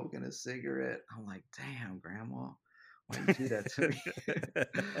angel smoking a cigarette." I'm like, "Damn, grandma, why you do that to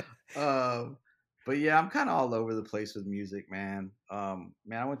me?" um, but yeah, I'm kind of all over the place with music, man. Man,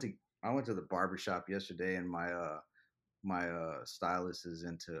 I went to the barber shop yesterday, and my stylist is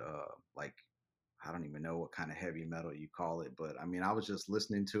into like, I don't even know what kind of heavy metal you call it, but I mean, I was just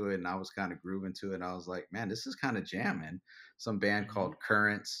listening to it and I was kind of grooving to it. And I was like, man, this is kind of jamming. Some band Mhm. called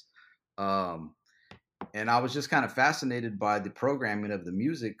Currents. Um, and I was just kind of fascinated by the programming of the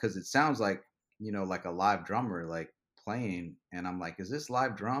music because it sounds like, like a live drummer like playing. And I'm like, is this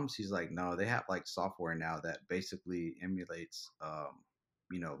live drums? He's like, no, they have like software now that basically emulates,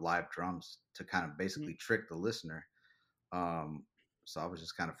 live drums to kind of basically Mm. trick the listener. Um, so I was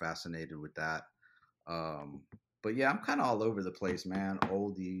just kind of fascinated with that. Um, but yeah, I'm kind of all over the place, man.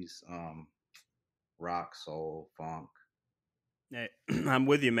 Oldies, rock, soul, funk. Eh, I'm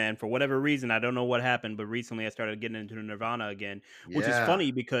with you, man. For whatever reason, I don't know what happened, but recently I started getting into Nirvana again, which is Yeah,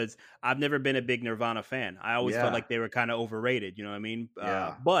 funny because I've never been a big Nirvana fan. I always felt yeah, like they were kind of overrated. You know what I mean?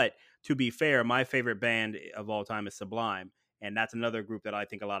 yeah, But to be fair, my favorite band of all time is Sublime. And that's another group that I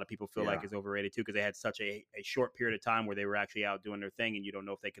think a lot of people feel like yeah. is overrated too, because they had such a short period of time where they were actually out doing their thing, and you don't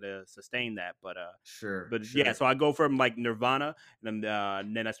know if they could have sustained that. Sure, But yeah, sure. so I go from like Nirvana, and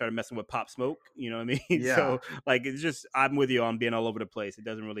then I started messing with Pop Smoke. You know what I mean? Yeah, So like, it's just, I'm with you on being all over the place. It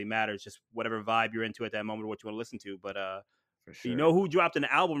doesn't really matter. It's just whatever vibe you're into at that moment, or what you want to listen to. But for you sure. know who dropped an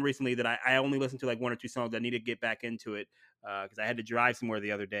album recently that I only listened to like one or two songs. I need to get back into it because I had to drive somewhere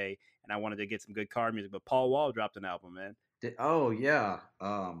the other day and I wanted to get some good car music. But Paul Wall dropped an album, man. Oh yeah.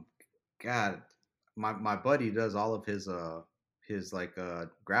 God, my buddy does all of his like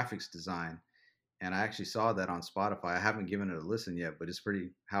graphics design, and I actually saw that on Spotify. I haven't given it a listen yet, but it's pretty.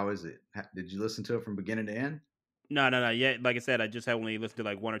 How is it? Did you listen to it from beginning to end? No, no, no. Yeah, like I said, I just had only listened to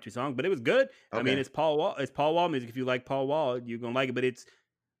like one or two songs, but it was good. I mean, Okay. it's Paul Wall. It's Paul Wall music. If you like Paul Wall, you're gonna like it. But it's,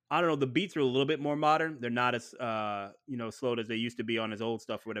 I don't know. The beats are a little bit more modern. They're not as slowed as they used to be on his old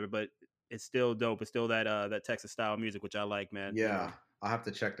stuff or whatever. But it's still dope. It's still that Texas style music, which I like, man. You know. Yeah, I'll have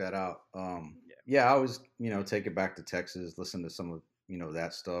to check that out. Yeah. Yeah, I always, take it back to Texas, listen to some of,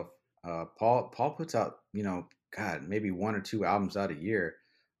 that stuff. Paul puts out, God, maybe one or two albums out a year.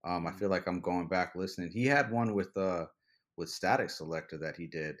 I Mhm. feel like I'm going back listening. He had one with Static Selector that he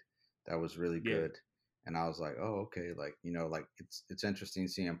did that was really Yeah. good. And I was like, oh, okay, like, like it's interesting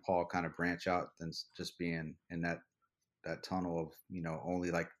seeing Paul kind of branch out than just being in that tunnel of,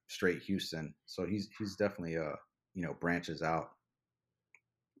 only like straight Houston. So he's definitely branches out.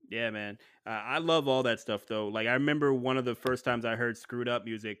 Yeah, man. I love all that stuff though. Like I remember one of the first times I heard screwed up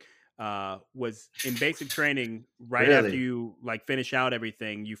music was in basic training. Right after Really? you like finish out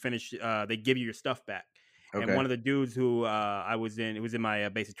everything, you finish. They give you your stuff back. And one Okay. of the dudes who I was in, it was in my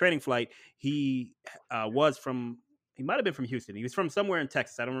basic training flight. He was from. He might have been from Houston. He was from somewhere in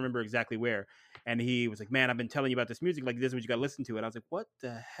Texas. I don't remember exactly where. And he was like, "Man, I've been telling you about this music. Like, this is what you got to listen to." And I was like, "What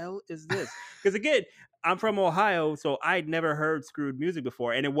the hell is this?" Because again, I'm from Ohio, so I'd never heard screwed music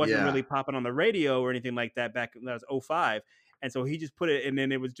before, and it wasn't Yeah. really popping on the radio or anything like that back when that was '05. And so he just put it, and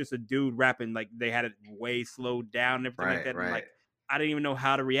then it was just a dude rapping like they had it way slowed down and everything like Right, that. And I'm like, right. I didn't even know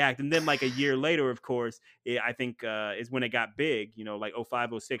how to react. And then like a year later, of course, I think is when it got big. You know, like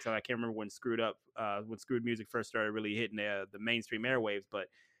 05, 06. I can't remember when Screwed Music first started really hitting the mainstream airwaves, but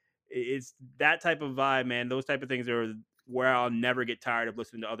it's that type of vibe, man. Those type of things are where I'll never get tired of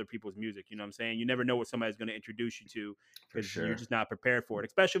listening to other people's music. You know what I'm saying? You never know what somebody's going to introduce you to For because you're sure. just not prepared for it,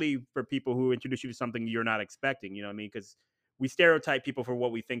 especially for people who introduce you to something you're not expecting. You know what I mean? Because we stereotype people for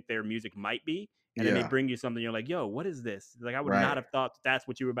what we think their music might be. And then they Yeah. bring you something, you're like, yo, what is this? Like, I would not Right. have thought that's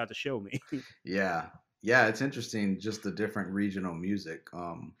what you were about to show me. Yeah. Yeah, it's interesting just the different regional music.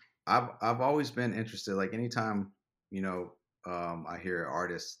 I've always been interested. Like anytime, you know, I hear an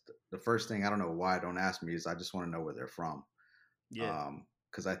artist, the first thing, I don't know why, don't ask me, is I just want to know where they're from. Yeah.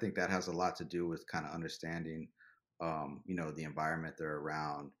 Because I think that has a lot to do with kind of understanding, the environment they're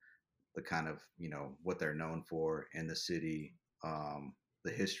around, the kind of, what they're known for in the city,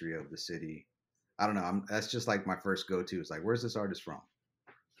 the history of the city. I don't know. That's just like my first go to. It's like, where's this artist from?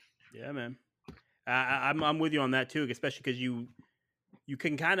 Yeah, man. I'm with you on that too, especially because you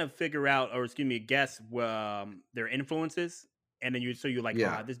can kind of figure out, or excuse me, guess their influences, and then you're like,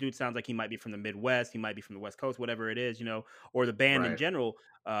 Yeah. oh, this dude sounds like he might be from the Midwest, he might be from the West Coast, whatever it is, or the band in Right. general.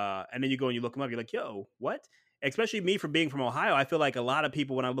 And then you go and you look them up, you're like, yo, what? Especially me for being from Ohio, I feel like a lot of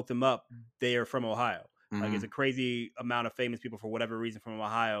people when I look them up, they are from Ohio. Like it's a Hmm. crazy amount of famous people for whatever reason from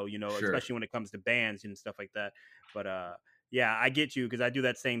Ohio, Sure. especially when it comes to bands and stuff like that. But yeah, I get you because I do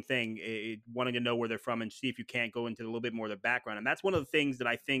that same thing, wanting to know where they're from and see if you can't go into a little bit more of the background. And that's one of the things that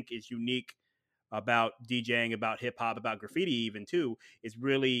I think is unique about DJing, about hip hop, about graffiti, even too, is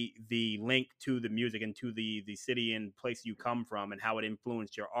really the link to the music and to the city and place you come from and how it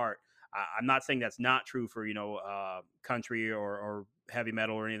influenced your art. I'm not saying that's not true for country or heavy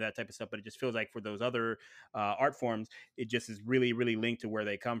metal or any of that type of stuff, but it just feels like for those other art forms, it just is really really linked to where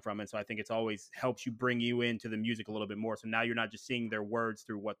they come from, and so I think it's always helps you bring you into the music a little bit more. So now you're not just seeing their words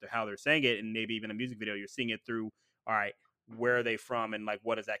through how they're saying it, and maybe even a music video, you're seeing it through all right, where are they from and like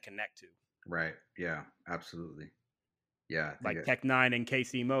what does that connect to? Right. Yeah. Absolutely. Yeah. I think Like Tech Nine and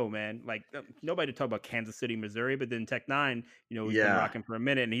KC Mo, man. Like nobody talk about Kansas City, Missouri, but then Tech Nine, he's been yeah. rocking for a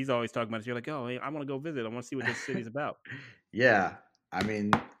minute, and he's always talking about it. So you're like, oh, I want to go visit. I want to see what this city's about. yeah. I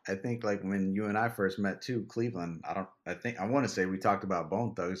mean, I think like when you and I first met too, Cleveland. I think I want to say we talked about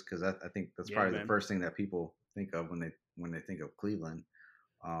Bone Thugs because I think that's Yeah, probably the man. first thing that people think of when they think of Cleveland.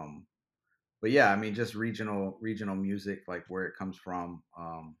 Um, but yeah, I mean, just regional music, like where it comes from.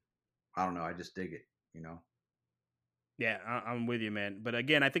 I don't know. I just dig it. You know. Yeah, I'm with you, man. But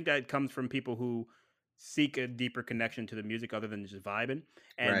again, I think that comes from people who seek a deeper connection to the music other than just vibing,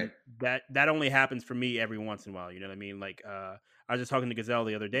 Right. and that only happens for me every once in a while. You know what I mean? Like, I was just talking to Gazelle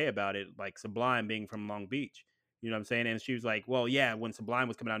the other day about it, like Sublime being from Long Beach. You know what I'm saying? And she was like, "Well, yeah, when Sublime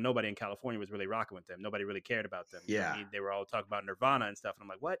was coming out, nobody in California was really rocking with them. Nobody really cared about them. You know what I Yeah. mean? They were all talking about Nirvana and stuff." And I'm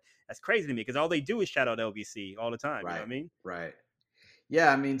like, "What? That's crazy to me because all they do is shout out LBC all the time. You know what Right. I mean?" Right.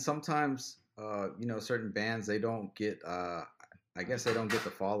 Yeah, I mean, sometimes certain bands they don't get I guess they don't get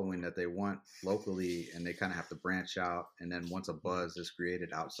the following that they want locally and they kind of have to branch out and then once a Mhm. buzz is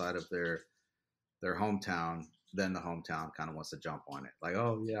created outside of their hometown, then the hometown kind of wants to jump on it. Like,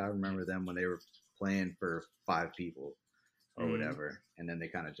 "Oh, yeah, I Yeah. remember them when they were playing for 5 people or Mhm. whatever." And then they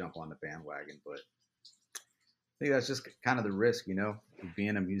kind of jump on the bandwagon, but I think that's just kind of the risk, of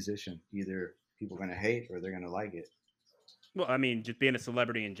being a musician. Either people are going to hate or they're going to like it. Well, I mean, just being a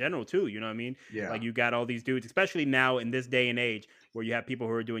celebrity in general too, you know what I mean? Yeah. Like you got all these dudes, especially now in this day and age where you have people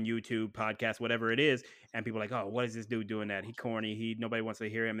who are doing YouTube, podcasts, whatever it is, and people are like, "Oh, what is this dude doing that? He corny. He nobody wants to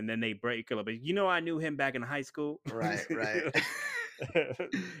hear him." And then they break a little bit. I knew him back in high school. Right, right.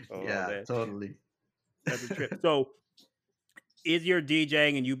 Oh Yeah, man, totally. that's a trip. So, is your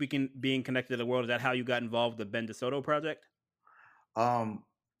DJing and you being connected to the world? Is that how you got involved with the Ben DeSoto project? Um,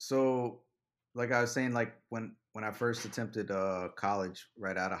 so like I was saying, like when I first attempted college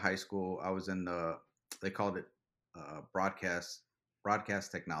right out of high school, I was in they called it broadcast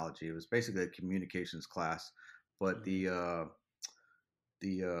technology. It was basically a communications class, but Mhm.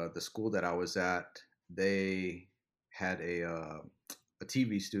 the school that I was at, they had a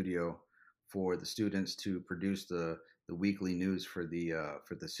TV studio for the students to produce the weekly news for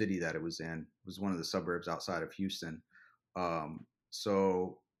the city that it was in. It was one of the suburbs outside of Houston.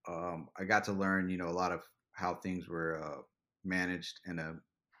 So I got to learn, a lot of how things were managed in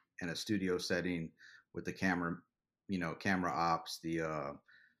a studio setting with the camera, camera ops, the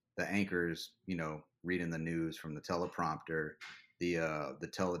anchors, reading the news from the teleprompter, the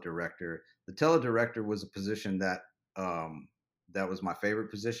teledirector. The teledirector was a position that was my favorite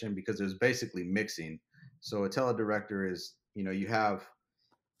position because it was basically mixing. So a teledirector is, you have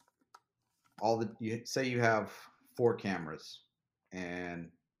you say you have 4 cameras, and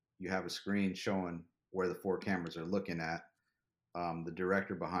you have a screen showing where the four cameras are looking at. The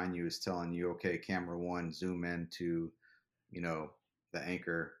director behind you is telling you, okay, camera one, zoom in to, you know, the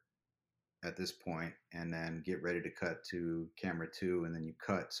anchor at this point, and then get ready to cut to camera two, and then you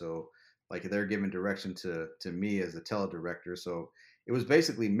cut. So like they're giving direction to me as the teledirector. So it was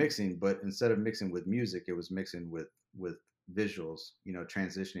basically mixing, but instead of mixing with music, it was mixing with visuals, you know,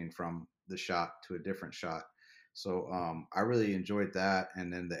 transitioning from the shot to a different shot. So I really enjoyed that.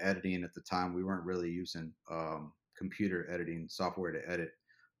 And then the editing at the time, we weren't really using computer editing software to edit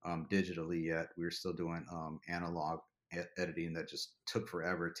digitally yet. We were still doing analog editing that just took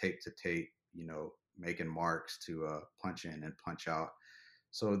forever, tape to tape, you know, making marks to punch in and punch out.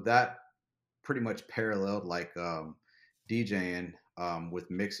 So that pretty much paralleled like DJing with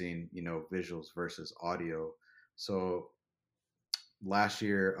mixing, you know, visuals versus audio. So last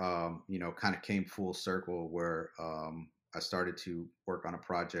year, you know, kind of came full circle where I started to work on a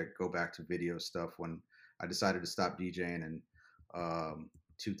project, go back to video stuff when I decided to stop DJing in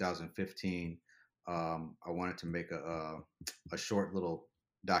 2015. I wanted to make a short little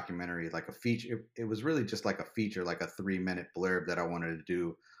documentary, like a feature. It was really just like a feature, like a 3 minute blurb that I wanted to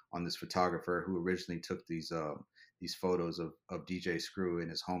do on this photographer who originally took these photos of DJ Screw in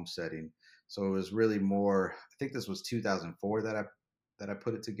his home setting. So it was really more. I think this was 2004 that I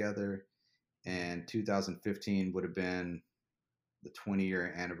put it together, and 2015 would have been the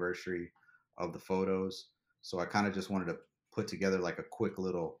 20-year anniversary of the photos. So I kind of just wanted to put together like a quick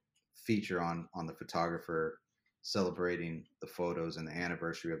little feature on the photographer celebrating the photos and the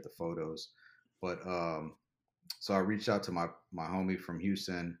anniversary of the photos. But so I reached out to my homie from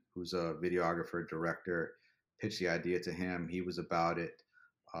Houston, who's a videographer director, pitched the idea to him. He was about it.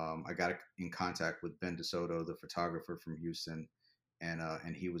 I got in contact with Ben DeSoto, the photographer from Houston,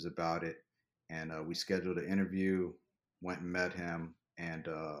 and he was about it. And we scheduled an interview, went and met him, and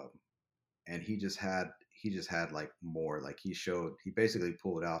he just had like more. Like he basically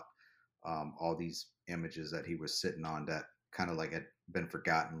pulled out all these images that he was sitting on that kind of like had been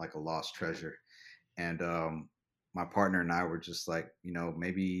forgotten, like a lost treasure. And my partner and I were just like, you know,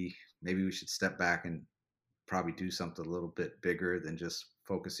 maybe we should step back and probably do something a little bit bigger than just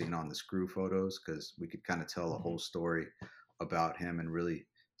focusing on the Screw photos, because we could kind of tell a whole story about him and really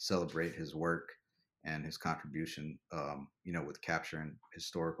celebrate his work and his contribution, you know, with capturing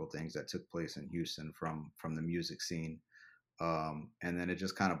historical things that took place in Houston from the music scene. And then it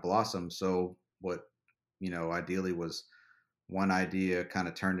just kind of blossomed. So what, you know, ideally was one idea kind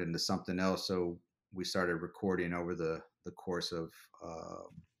of turned into something else. So we started recording over the course of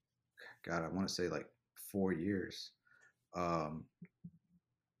God, I want to say like 4 years, um,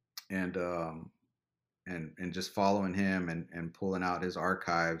 and and just following him and pulling out his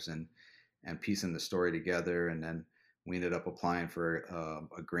archives and piecing the story together. And then we ended up applying for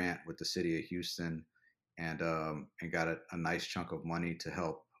a grant with the city of Houston, and got a nice chunk of money to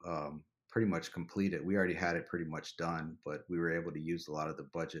help pretty much complete it. We already had it pretty much done, but we were able to use a lot of the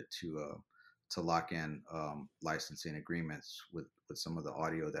budget to lock in licensing agreements with some of the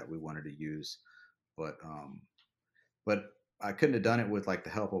audio that we wanted to use. But but I couldn't have done it with like the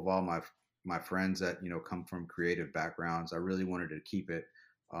help of all my friends that, you know, come from creative backgrounds. I really wanted to keep it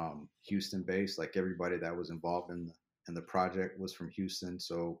Houston based. Like everybody that was involved in the project was from Houston,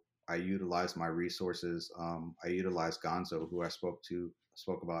 so I utilized my resources. I utilized Gonzo, who I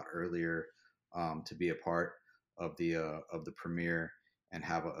spoke about earlier, to be a part of the premiere and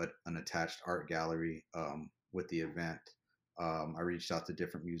have an attached art gallery with the event. I reached out to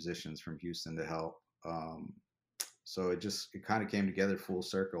different musicians from Houston to help. So it kind of came together full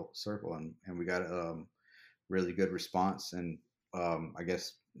circle, and we got really good response. And I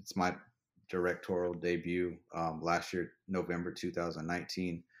guess it's my directorial debut last year, November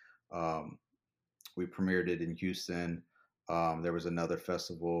 2019. Um, we premiered it in Houston. There was another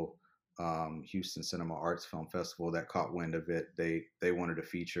festival, Houston Cinema Arts Film Festival, that caught wind of it. They wanted to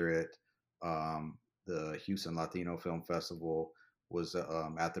feature it. The Houston Latino Film Festival was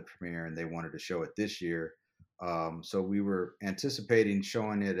at the premiere, and they wanted to show it this year. So we were anticipating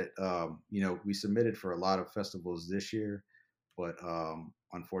showing it at, you know, we submitted for a lot of festivals this year, but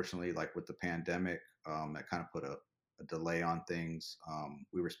unfortunately, like with the pandemic, that kind of put a delay on things.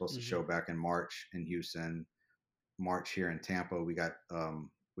 We were supposed to show Hmm. back in March in Houston, March here in Tampa. We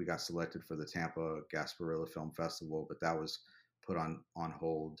got selected for the Tampa Gasparilla Film Festival, but that was put on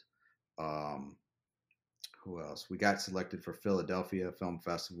hold. Um, who else? We got selected for Philadelphia Film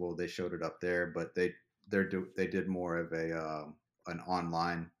Festival. They showed it up there, but they did more of a an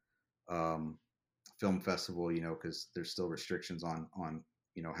online um, film festival, you know, because there's still restrictions on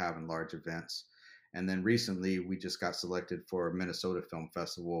you know, having large events. And then recently, we just got selected for Minnesota Film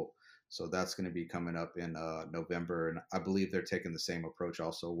Festival. So that's going to be coming up in November, and I believe they're taking the same approach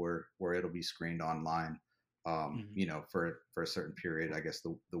also, where it'll be screened online, Mhm. for a certain period. I guess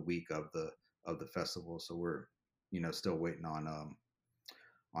the week of the festival. So we're still waiting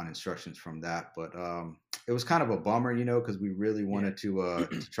on instructions from that. But it was kind of a bummer, because we really Yeah. wanted to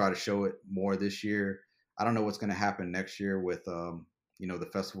try to show it more this year. I don't know what's going to happen next year with the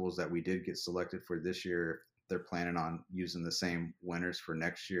festivals that we did get selected for this year. If they're planning on using the same winners for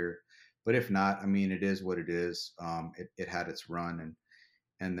next year, but if not, I mean, it is what it is. It had its run,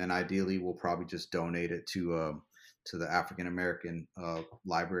 and then ideally we'll probably just donate it to the African American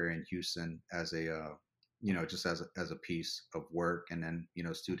library in Houston as a just as a piece of work, and then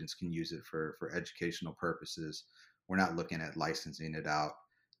students can use it for educational purposes. We're not looking at licensing it out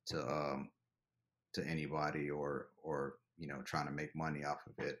to to anybody, or trying to make money off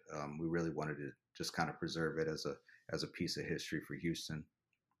of it. We really wanted to just kind of preserve it as a piece of history for Houston.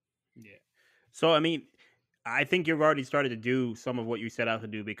 Yeah. So I mean, I think you've already started to do some of what you set out to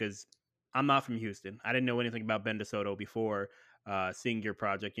do because I'm not from Houston. I didn't know anything about Ben DeSoto before seeing your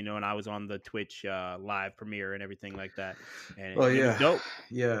project, and I was on the Twitch live premiere and everything like that, Oh and it was yeah, dope.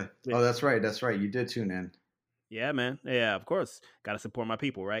 yeah. But Oh, that's right. That's right. You did tune in. yeah, man. Yeah, of course, got to support my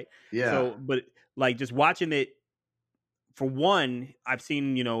people, right? Yeah, So, but like just watching it, for one, I've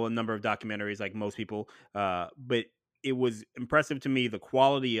seen a number of documentaries like most people, but it was impressive to me the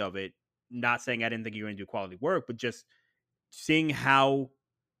quality of it. Not saying I didn't think you were going to do quality work, but just seeing how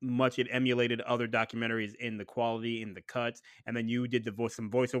much it emulated other documentaries in the quality, in the cuts, and then you did some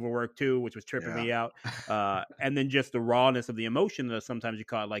voiceover work too, which was tripping yeah, me out. And then just the rawness of the emotion that sometimes you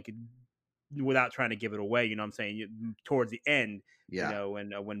caught, like without trying to give it away. You know what I'm saying? Towards the end, yeah.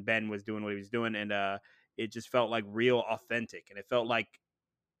 when Ben was doing what he was doing, and it just felt like real authentic, and it felt like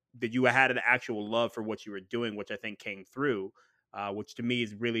that you had an actual love for what you were doing, which I think came through. Which to me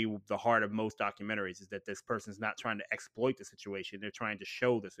is really the heart of most documentaries, is that this person's not trying to exploit the situation; they're trying to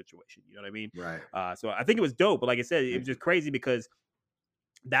show the situation. You know what I mean? Right. So I think it was dope. But like I said, it was Thank you. just crazy because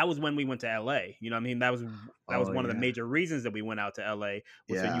that was when we went to LA. You know what I mean? That was Oh one of the yeah, major reasons that we went out to LA,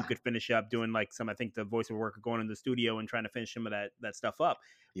 was so you yeah, could finish up doing like some, I think, the voiceover work of going in the studio and trying to finish some of that stuff up,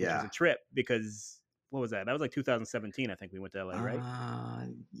 which was yeah. a trip because what was that? That was like 2017, I think we went to LA, right?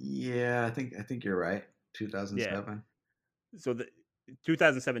 Yeah. I think you're right. Yeah. 2007. So the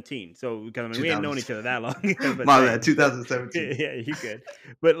 2017. So because I mean we ain't known 2000. each other that long, but My bad. same. So 2017. yeah, you good.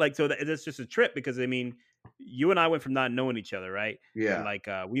 But like so that's just a trip because I mean you and I went from not knowing each other, right? And Yeah. like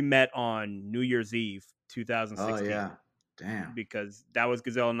we met on New Year's Eve Oh 2016 yeah. Damn. because that was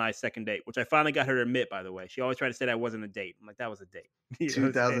Gazelle and I's second date, which I finally got her to admit, by the way. She always tried to say that wasn't a date. I'm like, that was a date. You know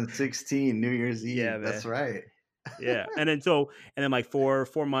what I'm saying? 2016 New Year's Yeah, Eve. That's man. right. Yeah. And then like 4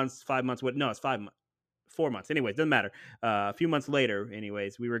 months, 5 months, what no, it's 5 months. 4 months. Anyways, doesn't matter. A few months later,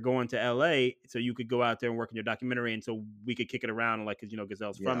 anyways, we were going to LA so you could go out there and work in your documentary, and so we could kick it around, like, because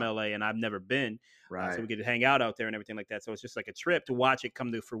Gazelle's from Yeah. LA and I've never been, so Right. we could hang out there and everything like that. So it's just like a trip to watch it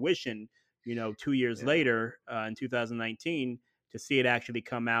come to fruition. 2 years Yeah. later, in 2019, to see it actually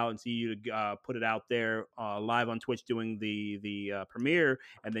come out and see you put it out there live on Twitch doing the premiere,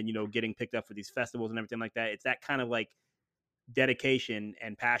 and then getting picked up for these festivals and everything like that. It's that kind of like dedication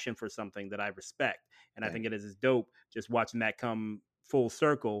and passion for something that I respect. And I Thank think you. it is dope just watching that come full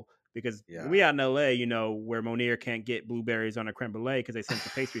circle because Yeah. we out in LA, where Monier can't get blueberries on a creme brulee because they sent the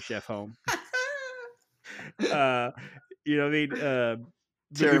pastry chef home. uh, you know what I mean?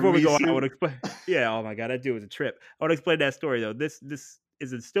 But before we go on, I Tiramisu. want to explain. Yeah, oh my god, that dude was a trip. I want to explain that story though. This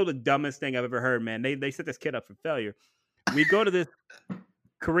is still the dumbest thing I've ever heard, man. They set this kid up for failure. We go to this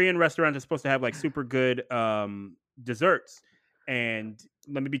Korean restaurant that's supposed to have like super good desserts. And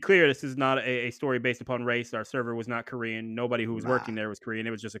let me be clear, this is not a story based upon race. Our server was not Korean. Nobody who was Nah. working there was Korean.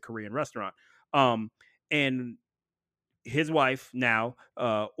 It was just a Korean restaurant. And his wife now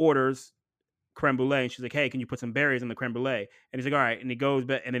orders creme brulee, and she's like, "Hey, can you put some berries in the creme brulee?" And he's like, "All right." And he goes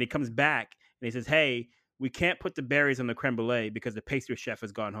back, and then he comes back and he says, "Hey, we can't put the berries on the creme brulee because the pastry chef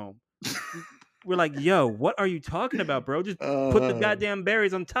has gone home." We're like, "Yo, what are you talking about, bro? Just put the Uh, goddamn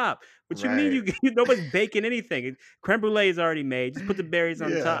berries on top." What you mean right. nobody's baking anything? Creme brulee is already made. Just put the berries on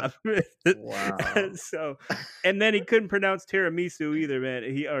Yeah. top. Wow. So, and then he couldn't pronounce tiramisu either, man.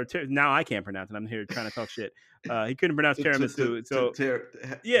 Now I can't pronounce it. I'm here trying to talk shit. He couldn't pronounce tiramisu. So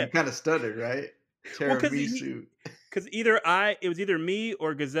He yeah, kind of stuttered, right? well, Tiramisu. because it was either me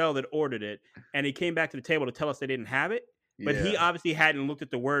or Gazelle that ordered it, and he came back to the table to tell us they didn't have it. But he Yeah. obviously hadn't looked at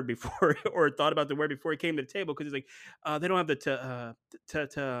the word before or thought about the word before he came to the table because he's like, they don't have the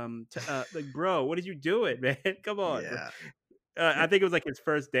like, bro, what did you do it, man? Come on. Yeah. I think it was like his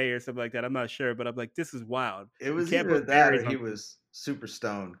first day or something like that. I'm not sure, but I'm like, this is wild. It You was can't either put that or berries he on. was super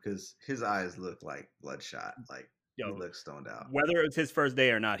stoned because his eyes looked like bloodshot. Like he Yo, looked stoned out. whether it was his first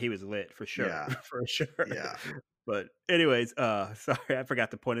day or not, he was lit for sure, Yeah, for sure. yeah. But anyways, sorry, I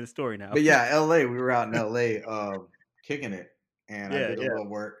forgot the point of the story now. But yeah, LA, we were out in LA kicking it, and I Yeah, did a yeah. little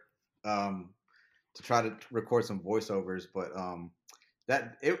work um to try to record some voiceovers, but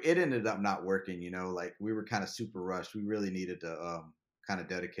that it ended up not working, like we were kind of super rushed. We really needed to kind of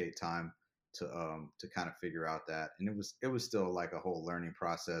dedicate time to kind of figure out that. And it was still like a whole learning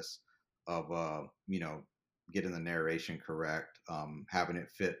process of getting the narration correct, having it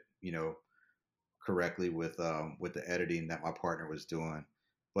fit, correctly with the editing that my partner was doing.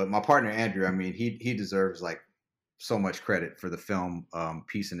 But my partner Andrew, I mean, he deserves like so much credit for the film,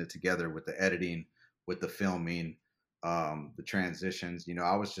 piecing it together with the editing, with the filming, the transitions.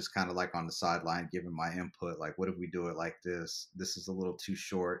 I was just kind of like on the sideline giving my input, like, what if we do it like this? This is a little too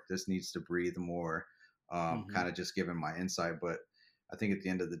short. This needs to breathe more. Mhm. Kind of just giving my insight. But I think at the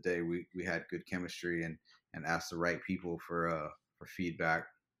end of the day, we had good chemistry and asked the right people for feedback.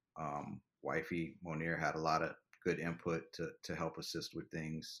 Wifey Monir had a lot of good input to help assist with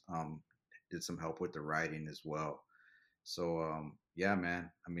things. Did some help with the writing as well. So yeah,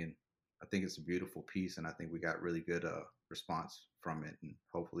 man. I mean, I think it's a beautiful piece, and I think we got really good response from it, and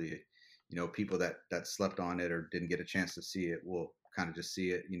hopefully, people that slept on it or didn't get a chance to see it will kind of just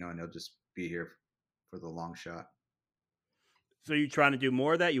see it, and they'll just be here for the long shot. So you trying to do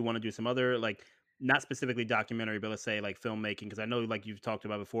more of that? You want to do some other like not specifically documentary, but let's say like filmmaking? Because I know, like you've talked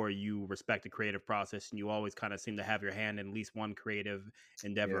about before, you respect the creative process, and you always kind of seem to have your hand in at least one creative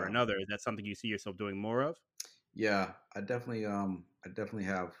endeavor or Yeah, another. Is that something you see yourself doing more of? yeah. I definitely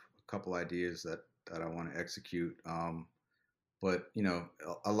have a couple ideas that I want to execute. But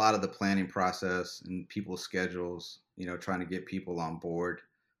a lot of the planning process and people's schedules, trying to get people on board.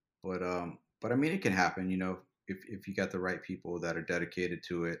 But I mean, it can happen, if you got the right people that are dedicated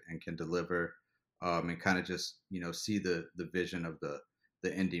to it and can deliver, and kind of just see the vision of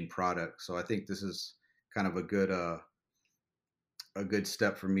the ending product. So I think this is kind of a good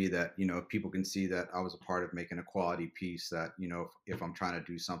step for me, that if people can see that I was a part of making a quality piece, that if I'm trying to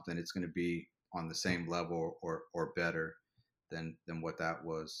do something, it's going to be on the same level or better than what that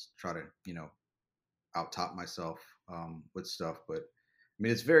was. Try to out top myself with stuff. But I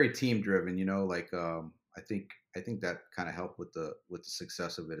mean, it's very team driven. Like I think that kind of helped with the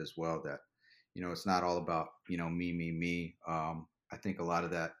success of it as well. That it's not all about me, me, me. I think a lot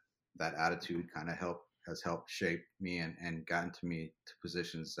of that attitude kind of has helped shape me and gotten to me to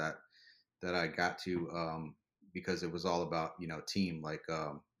positions that I got to, because it was all about team. Like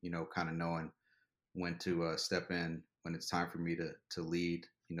kind of knowing when to step in when it's time for me to lead,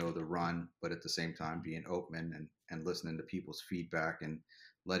 the run, but at the same time being open and listening to people's feedback and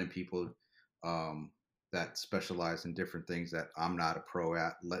letting people um, that specialize in different things that I'm not a pro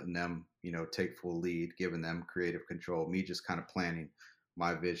at, letting them, take full lead, giving them creative control, me just kind of planning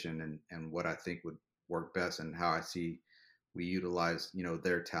my vision and what I think would work best and how I see we utilize,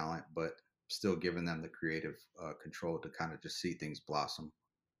 their talent, but still giving them the creative control to kind of just see things blossom.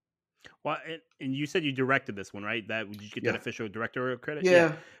 Well, and you said you directed this one, right? That did you get that Yeah. official director credit?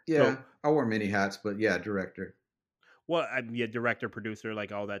 Yeah. Yeah, So, yeah. I wore many hats, but yeah, director. well, yeah, director, producer,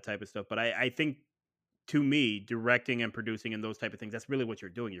 like all that type of stuff. But I think to me, directing and producing and those type of things, that's really what you're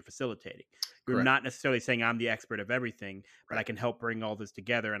doing. You're facilitating. You're Correct. not necessarily saying I'm the expert of everything, but I Right. can help bring all this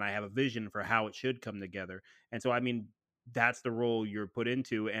together and I have a vision for how it should come together. And so I mean, that's the role you're put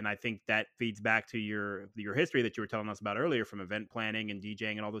into. And I think that feeds back to your history that you were telling us about earlier from event planning and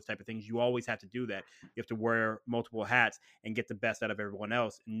DJing and all those type of things. You always have to do that. You have to wear multiple hats and get the best out of everyone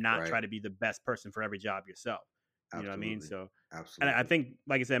else, and not Right. try to be the best person for every job yourself. You know what I mean? Absolutely. So and I Absolutely. think,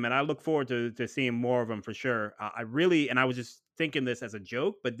 like I said, man, I look forward to seeing more of them for sure. I really, and I was just thinking this as a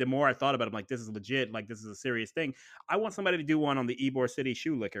joke, but the more I thought about it, I'm like, this is legit. Like, this is a serious thing. I want somebody to do one on the Ybor City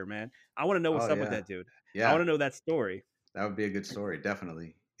shoe liquor, man. I want to know Oh what's up with yeah. that dude. I want Yeah. to know that story. That would be a good story,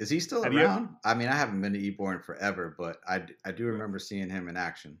 definitely. Is he still Have you? around? I mean, I haven't been to Eborn forever, but I do remember seeing him in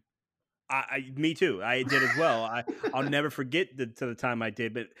action. Me too. I did as well. I'll never forget to the time I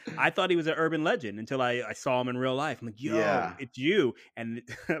did, but I thought he was an urban legend until I saw him in real life. I'm like, yo, Yeah. it's you. And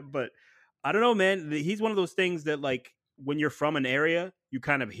but I don't know, man. He's one of those things that like when you're from an area, you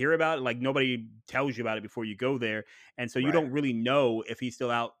kind of hear about it. Like nobody tells you about it before you go there, and so you Right. don't really know if he's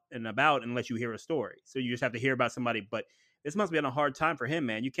still out and about unless you hear a story. So you just have to hear about somebody. But this must be on a hard time for him,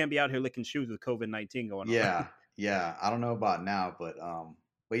 man. You can't be out here licking shoes with COVID-19 going on. Yeah. Yeah. I don't know about now, but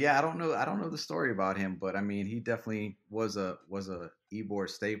yeah, I don't know the story about him, but I mean, he definitely was a Ebor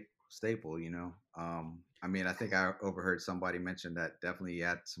staple, I mean, I think I overheard somebody mention that definitely he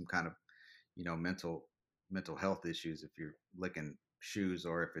had some kind of, mental health issues if you're licking shoes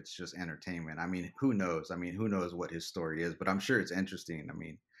or if it's just entertainment. I mean, who knows? I mean, who knows what his story is, but I'm sure it's interesting. I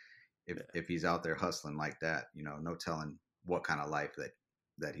mean, if he's out there hustling like that, no telling what kind of life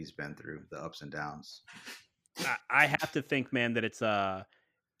that he's been through, the ups and downs. I have to think, man, that it's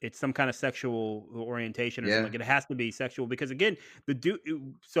some kind of sexual orientation or something. Yeah. Like it has to be sexual because again, the dude.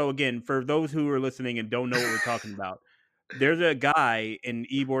 So again, for those who are listening and don't know what we're talking about, there's a guy in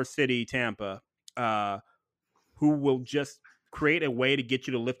Ybor City, Tampa, uh, who will just create a way to get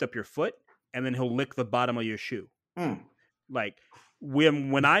you to lift up your foot, and then he'll lick the bottom of your shoe. Mm. Like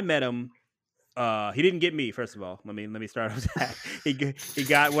when I met him, he didn't get me. First of all, let me start with that. He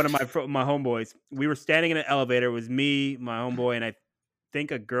got one of my homeboys. We were standing in an elevator. It was me, my homeboy, and I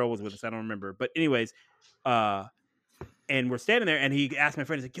think a girl was with us. I don't remember. But anyways, uh, and we're standing there, and he asked my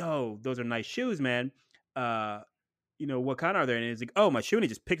friend, he's like, "Yo, those are nice shoes, man. Uh, what kind are they?" And he's like, "Oh, my shoe." And he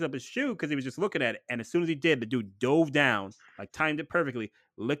just picked up his shoe because he was just looking at it. And as soon as he did, the dude dove down, like timed it perfectly,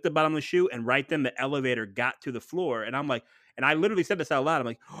 licked the bottom of the shoe, and right then the elevator got to the floor. And I'm like, and I literally said this out loud. I'm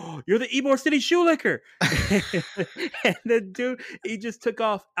like, "Oh, you're the Ybor City shoe licker." And the dude, he just took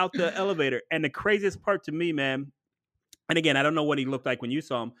off out the elevator. And the craziest part to me, man, and again, I don't know what he looked like when you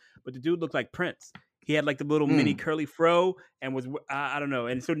saw him, but the dude looked like Prince. He had like the little mini Mm. curly fro and I don't know.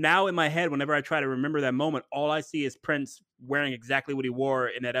 And so now in my head, whenever I try to remember that moment, all I see is Prince wearing exactly what he wore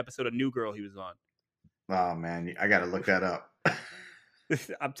in that episode of New Girl he was on. Oh man, I got to look that up.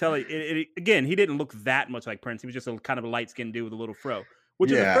 I'm telling you, again, he didn't look that much like Prince. He was just a kind of a light skinned dude with a little fro,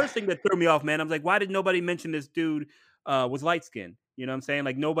 which is the Yeah. first thing that threw me off, man. I was like, why did nobody mention this dude was light skinned? You know what I'm saying?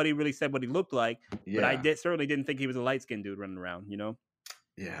 Like nobody really said what he looked like, but Yeah. certainly didn't think he was a light skinned dude running around.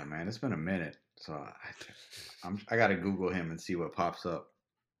 Yeah, man, it's been a minute, so I got to Google him and see what pops up.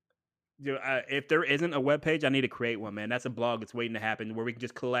 Dude, if there isn't a web page, I need to create one, man. That's a blog that's waiting to happen where we can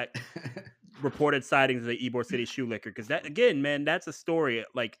just collect reported sightings of the Ybor City shoe licker. Because that, again, man, that's a story.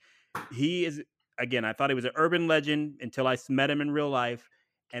 Like he is, again, I thought he was an urban legend until I met him in real life,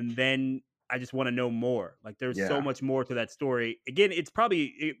 and then I just want to know more. Like there's so Yeah. much more to that story. Again, it's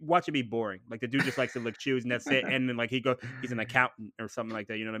probably watch it be boring. Like the dude just likes to lick shoes and that's it. And then like he's an accountant or something like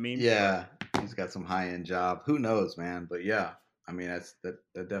that. You know what I mean? Yeah, he's got some high end job. Who knows, man? But yeah, I mean that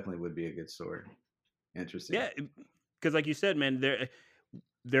definitely would be a good story. Interesting. Yeah, because like you said, man,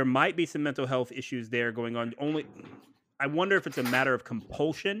 there might be some mental health issues there going on. Only I wonder if it's a matter of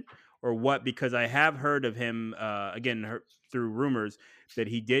compulsion or what, because I have heard of him again through rumors that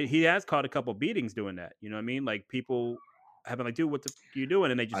he has caught a couple beatings doing that. You know what I mean? Like people have been like, "Dude, what the f- are you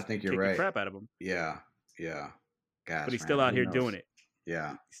doing?" And they I just think you're kick the right. crap out of him. Yeah, yeah. But Gosh, he's still man, out who here doing knows? it.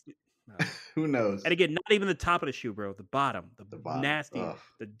 Yeah, Uh, who knows? and again, not even the top of the shoe, bro. The bottom, the The bottom. nasty, Ugh.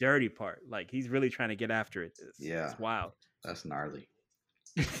 the dirty part. Like he's really trying to get after it. It's Yeah, wild. that's gnarly.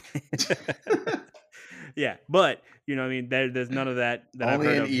 Yeah, but you know, what I mean, there's none of that I've Only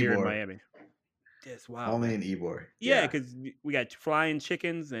heard in of here in Ybor. Miami. It's wild, Only in man. Ybor. Yeah, Yeah, because we got flying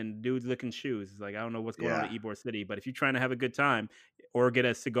chickens and dudes licking shoes. It's like I don't know what's going on yeah, in Ybor City, but if you're trying to have a good time or get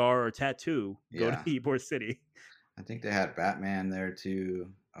a cigar or a tattoo, go to yeah. Ybor City. I think they had Batman there too.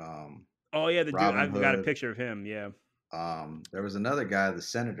 Oh yeah, the dude. Robin I've got a Hood. picture of him. Yeah. There was another guy, the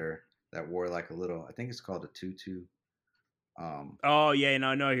senator, that wore like a little. I think it's called a tutu. Um, Oh yeah, no,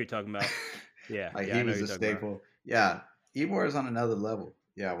 I know who you're talking about. Yeah, like yeah, he I know who was you're a talking about. staple. Yeah, Ybor is on another level.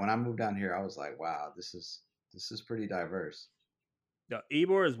 Yeah, when I moved down here, I was like, wow, this is pretty diverse. The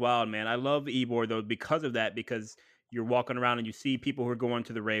Ybor is wild, man. I love Ybor though because of that. Because you're walking around and you see people who are going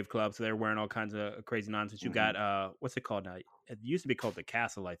to the rave club, so they're wearing all kinds of crazy nonsense. You Hmm. got what's it called now? It used to be called the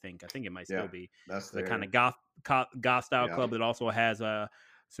Castle, I think. I think it might still Yeah, be that's the kind of their. goth style Yeah, club that also has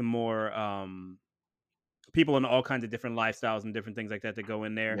some more people in all kinds of different lifestyles and different things like that go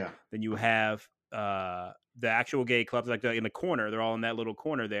in there. yeah, Then you have the actual gay clubs like in the corner. They're all in that little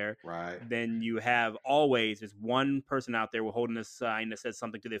corner there. right. Then you have always there's one person out there holding a sign that says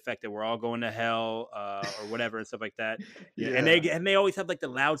something to the effect that we're all going to hell or whatever and stuff like that. Yeah, Yeah. and they always have like the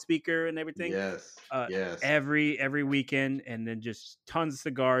loudspeaker and everything Yes. uh, Yes. every weekend, and then just tons of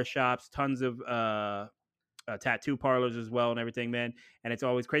cigar shops, tons of tattoo parlors as well and everything, man. And it's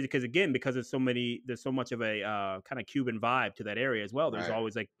always crazy because again, because there's so much of a kind of Cuban vibe to that area as well. There's Right.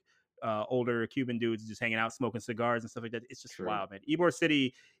 always like older Cuban dudes just hanging out, smoking cigars and stuff like that. It's just True. wild, man. Ybor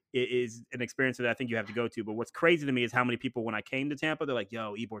City is an experience that I think you have to go to. But what's crazy to me is how many people when I came to Tampa, they're like,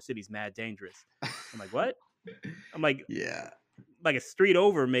 "Yo, Ybor City's mad dangerous." I'm like, "What?" I'm Yeah. like a street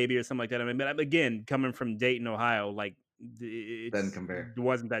over maybe or something like that. I mean, but again, coming from Dayton, Ohio, like Doesn't compare. it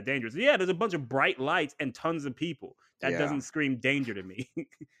wasn't that dangerous. Yeah, there's a bunch of bright lights and tons of people. That Yeah. doesn't scream danger to me.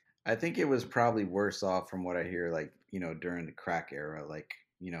 I think it was probably worse off from what I hear, like, during the crack era, like,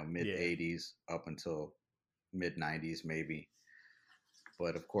 mid Yeah. 80s up until mid 90s, maybe.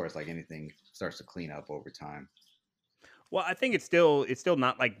 But of course, like anything starts to clean up over time. Well, I think it's still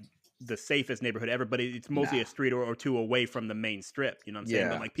not like the safest neighborhood ever, but it's mostly Nah. a street or two away from the main strip. You know what I'm saying?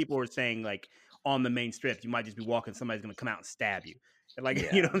 But Yeah. like people were saying, like on the main strip, you might just be walking, somebody's gonna come out and stab you. And like you know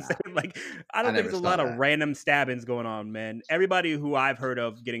Yeah. what I'm Nah. saying? Like I I don't think never there's a saw lot of that. random stabbings going on, man. Everybody who I've heard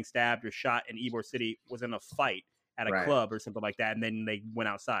of getting stabbed or shot in Ybor City was in a fight at a Right. club or something like that, and then they went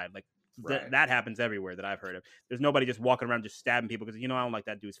outside. Like Right. that happens everywhere that I've heard of. There's nobody just walking around just stabbing people because I don't like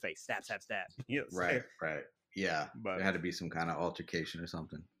that dude's face. Stab, stab, stab. You know what I'm Right. saying? Right. Yeah. But There had to be some kind of altercation or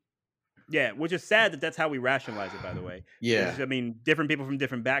something. yeah, which is sad that that's how we rationalize it, by the way. Because Yeah. I mean, different people from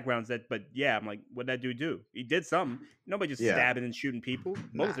different backgrounds. But yeah, I'm like, what that dude do? He did something. Nobody just Yeah. stabbing and shooting people.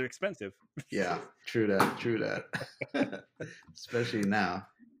 Bullets Nah. are expensive. Yeah. True that. True that. Especially now.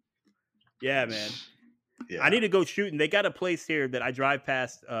 Yeah, man. I Yeah. need to go shooting. They got a place here that I drive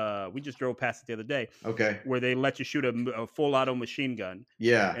past. We just drove past it the other day, Okay. where they let you shoot a full auto machine gun.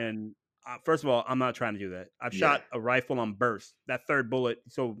 Yeah. And first of all, I'm not trying to do that. I've Yeah. shot a rifle on burst. That third bullet.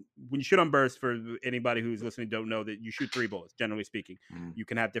 So when you shoot on burst, for anybody who's listening, don't know that you shoot three bullets. Generally speaking, Mm. you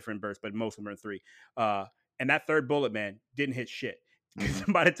can have different bursts, but most of them are three. And that third bullet, man, didn't hit shit. Because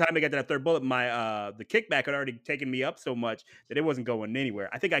Hmm. by the time I got to that third bullet, my the kickback had already taken me up so much that it wasn't going anywhere.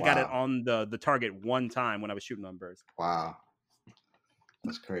 I think I got it Wow. on the target one time when I was shooting on burst. Wow.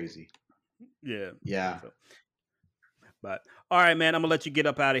 That's crazy. Yeah. Yeah. So, but all right, man, I'm gonna let you get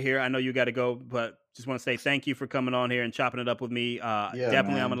up out of here. I know you got to go, but just want to say thank you for coming on here and chopping it up with me. Yeah,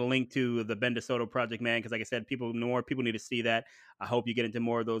 Definitely, I'm man. gonna link to the Ben DeSoto project, man, because like I said, more people need to see that. I hope you get into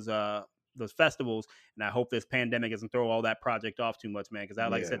more of those festivals, and I hope this pandemic doesn't throw all that project off too much, man. Because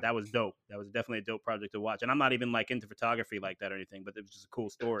like I said, Yeah. that was dope. That was definitely a dope project to watch. And I'm not even like into photography like that or anything, but it was just a cool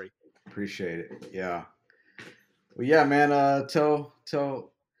story. Appreciate it. Yeah. Well, yeah, man. Tell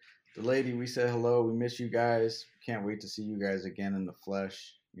the lady we said hello. We miss you guys. Can't wait to see you guys again in the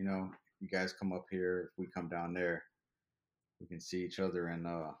flesh. You guys come up here. If we come down there, we can see each other in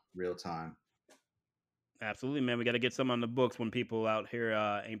real time. Absolutely, man. We got to get some on the books when people out here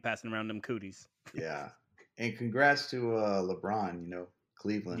ain't passing around them cooties. Yeah. And congrats to LeBron.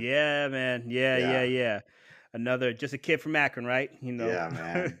 Cleveland. Yeah, man. Yeah, yeah, Yeah. yeah. Another just a kid from Akron, right? Yeah,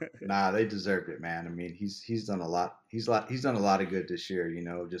 man. Nah, they deserved it, man. I mean, he's done a lot. He's done a lot of good this year.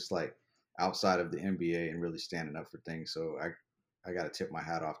 Just like outside of the NBA and really standing up for things. So I got to tip my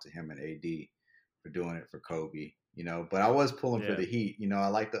hat off to him and AD for doing it for Kobe. But I was pulling for Yeah. the Heat. I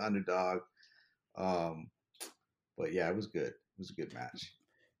like the underdog. Um, but yeah, it was good. It was a good match.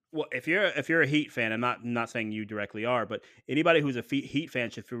 Well, if you're a Heat fan, I'm not saying you directly are, but anybody who's a Heat fan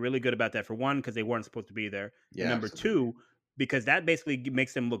should feel really good about that. For one, because they weren't supposed to be there, and Yeah, number absolutely. two, because that basically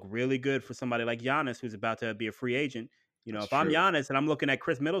makes them look really good for somebody like Giannis, who's about to be a free agent. That's If I'm true. Giannis and I'm looking at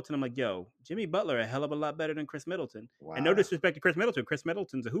Chris Middleton, I'm like, yo, Jimmy Butler a hell of a lot better than Chris Middleton. And no Wow. disrespect to Chris Middleton, Chris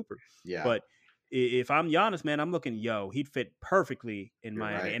Middleton's a hooper, Yeah, but if I'm Giannis, man, I'm looking, yo, he'd fit perfectly in you're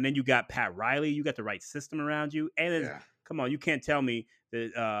Miami. right. And then you got Pat Riley, you got the right system around you, and Yeah, come on, you can't tell me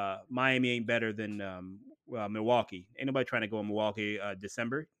that Miami ain't better than Milwaukee. Ain't nobody trying to go in Milwaukee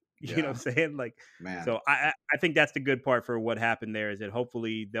December. You know yeah, what I'm saying? Like, man. so I think that's the good part for what happened there is that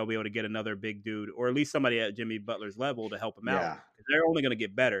hopefully they'll be able to get another big dude or at least somebody at Jimmy Butler's level to help him out Yeah. because they're only going to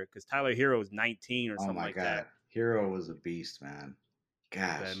get better because Tyler Hero is 19 or Oh something my like that. God, Hero was a beast, man.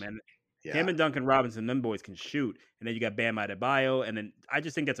 Gosh. Man, him Yeah, and Duncan Robinson, them boys can shoot. And then you got Bam Adebayo. And then I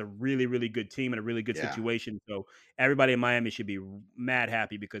just think that's a really, really good team and a really good yeah, situation. So everybody in Miami should be mad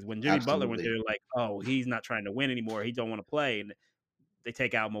happy because when Jimmy Butler went there, absolutely. they're like, oh, he's not trying to win anymore. He don't want to play. And they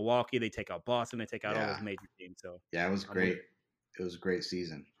take out Milwaukee, they take out Boston, they take out all those Yeah, major teams. So yeah, it was I'm with great. It was a great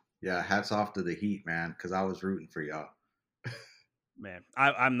season. Yeah, hats off to the Heat, man, because I was rooting for y'all. man.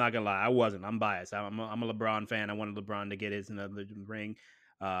 I'm not gonna lie, I wasn't. I'm biased. I'm a LeBron fan. I wanted LeBron to get his another ring,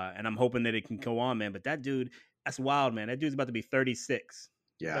 and I'm hoping that it can go on, man. But that dude, that's wild, man. That dude's about to be 36.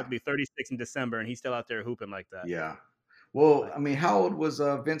 He's about Yeah, to be 36 in December, and he's still out there hooping like that. yeah. Well, Like I mean, how old was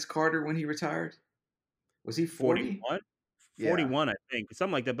Vince Carter when he retired? Was he 40? 41, Yeah. 41, I think,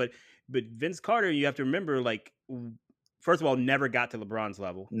 something like that. But Vince Carter, you have to remember, like, first of all, never got to LeBron's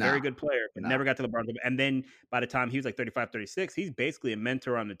level. Very No, good player, but no. never got to LeBron's level. And then by the time he was like 35, 36, he's basically a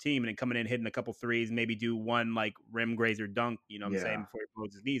mentor on the team and then coming in, hitting a couple threes, maybe do one like rim grazer dunk, you know what I'm saying, Yeah, before he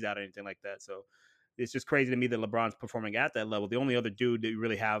blows his knees out or anything like that. So it's just crazy to me that LeBron's performing at that level. The only other dude that you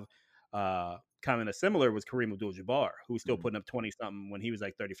really have kind of a similar was Kareem Abdul-Jabbar, who was still mhm, putting up 20 something when he was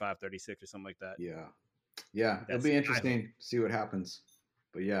like 35, 36 or something like that. yeah, yeah. It'll That's be sky. interesting to see what happens.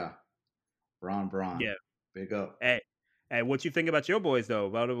 But yeah, Braun, Yeah. big up. Hey, And what you think about your boys though?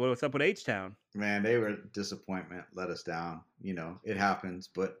 About what's up with H Town? Man, they were disappointment, let us down. It happens,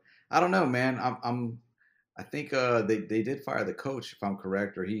 but I don't know, man. I think they did fire the coach, if I'm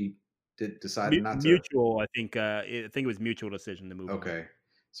correct, or he did decided not to. Mutual, I think. I think it was mutual decision to move on. Okay.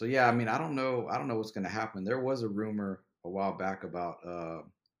 So yeah, I mean, I don't know what's going to happen. There was a rumor a while back about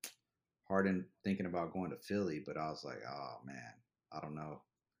Harden thinking about going to Philly, but I was like, oh man, I don't know.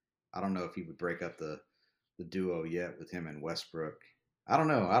 I don't know if he would break up the duo yet with him and Westbrook. I don't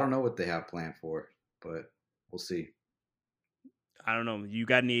know. I don't know what they have planned for, but we'll see. I don't know. You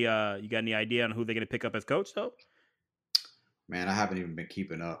got any idea on who they're gonna pick up as coach though? Man, I haven't even been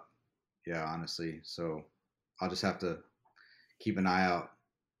keeping up. Yeah, honestly. So I'll just have to keep an eye out.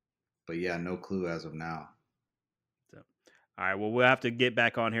 But yeah, no clue as of now. So, all right. Well, we'll have to get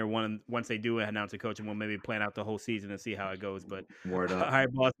back on here once they do announce a coach, and we'll maybe plan out the whole season and see how it goes. But Word all up.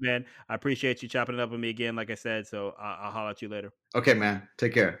 right, boss man, I appreciate you chopping it up with me again. Like I said, so I'll holler at you later. Okay, man.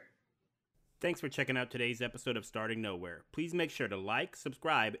 Take care. Thanks for checking out today's episode of Starting Nowhere. Please make sure to like,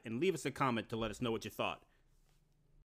 subscribe, and leave us a comment to let us know what you thought.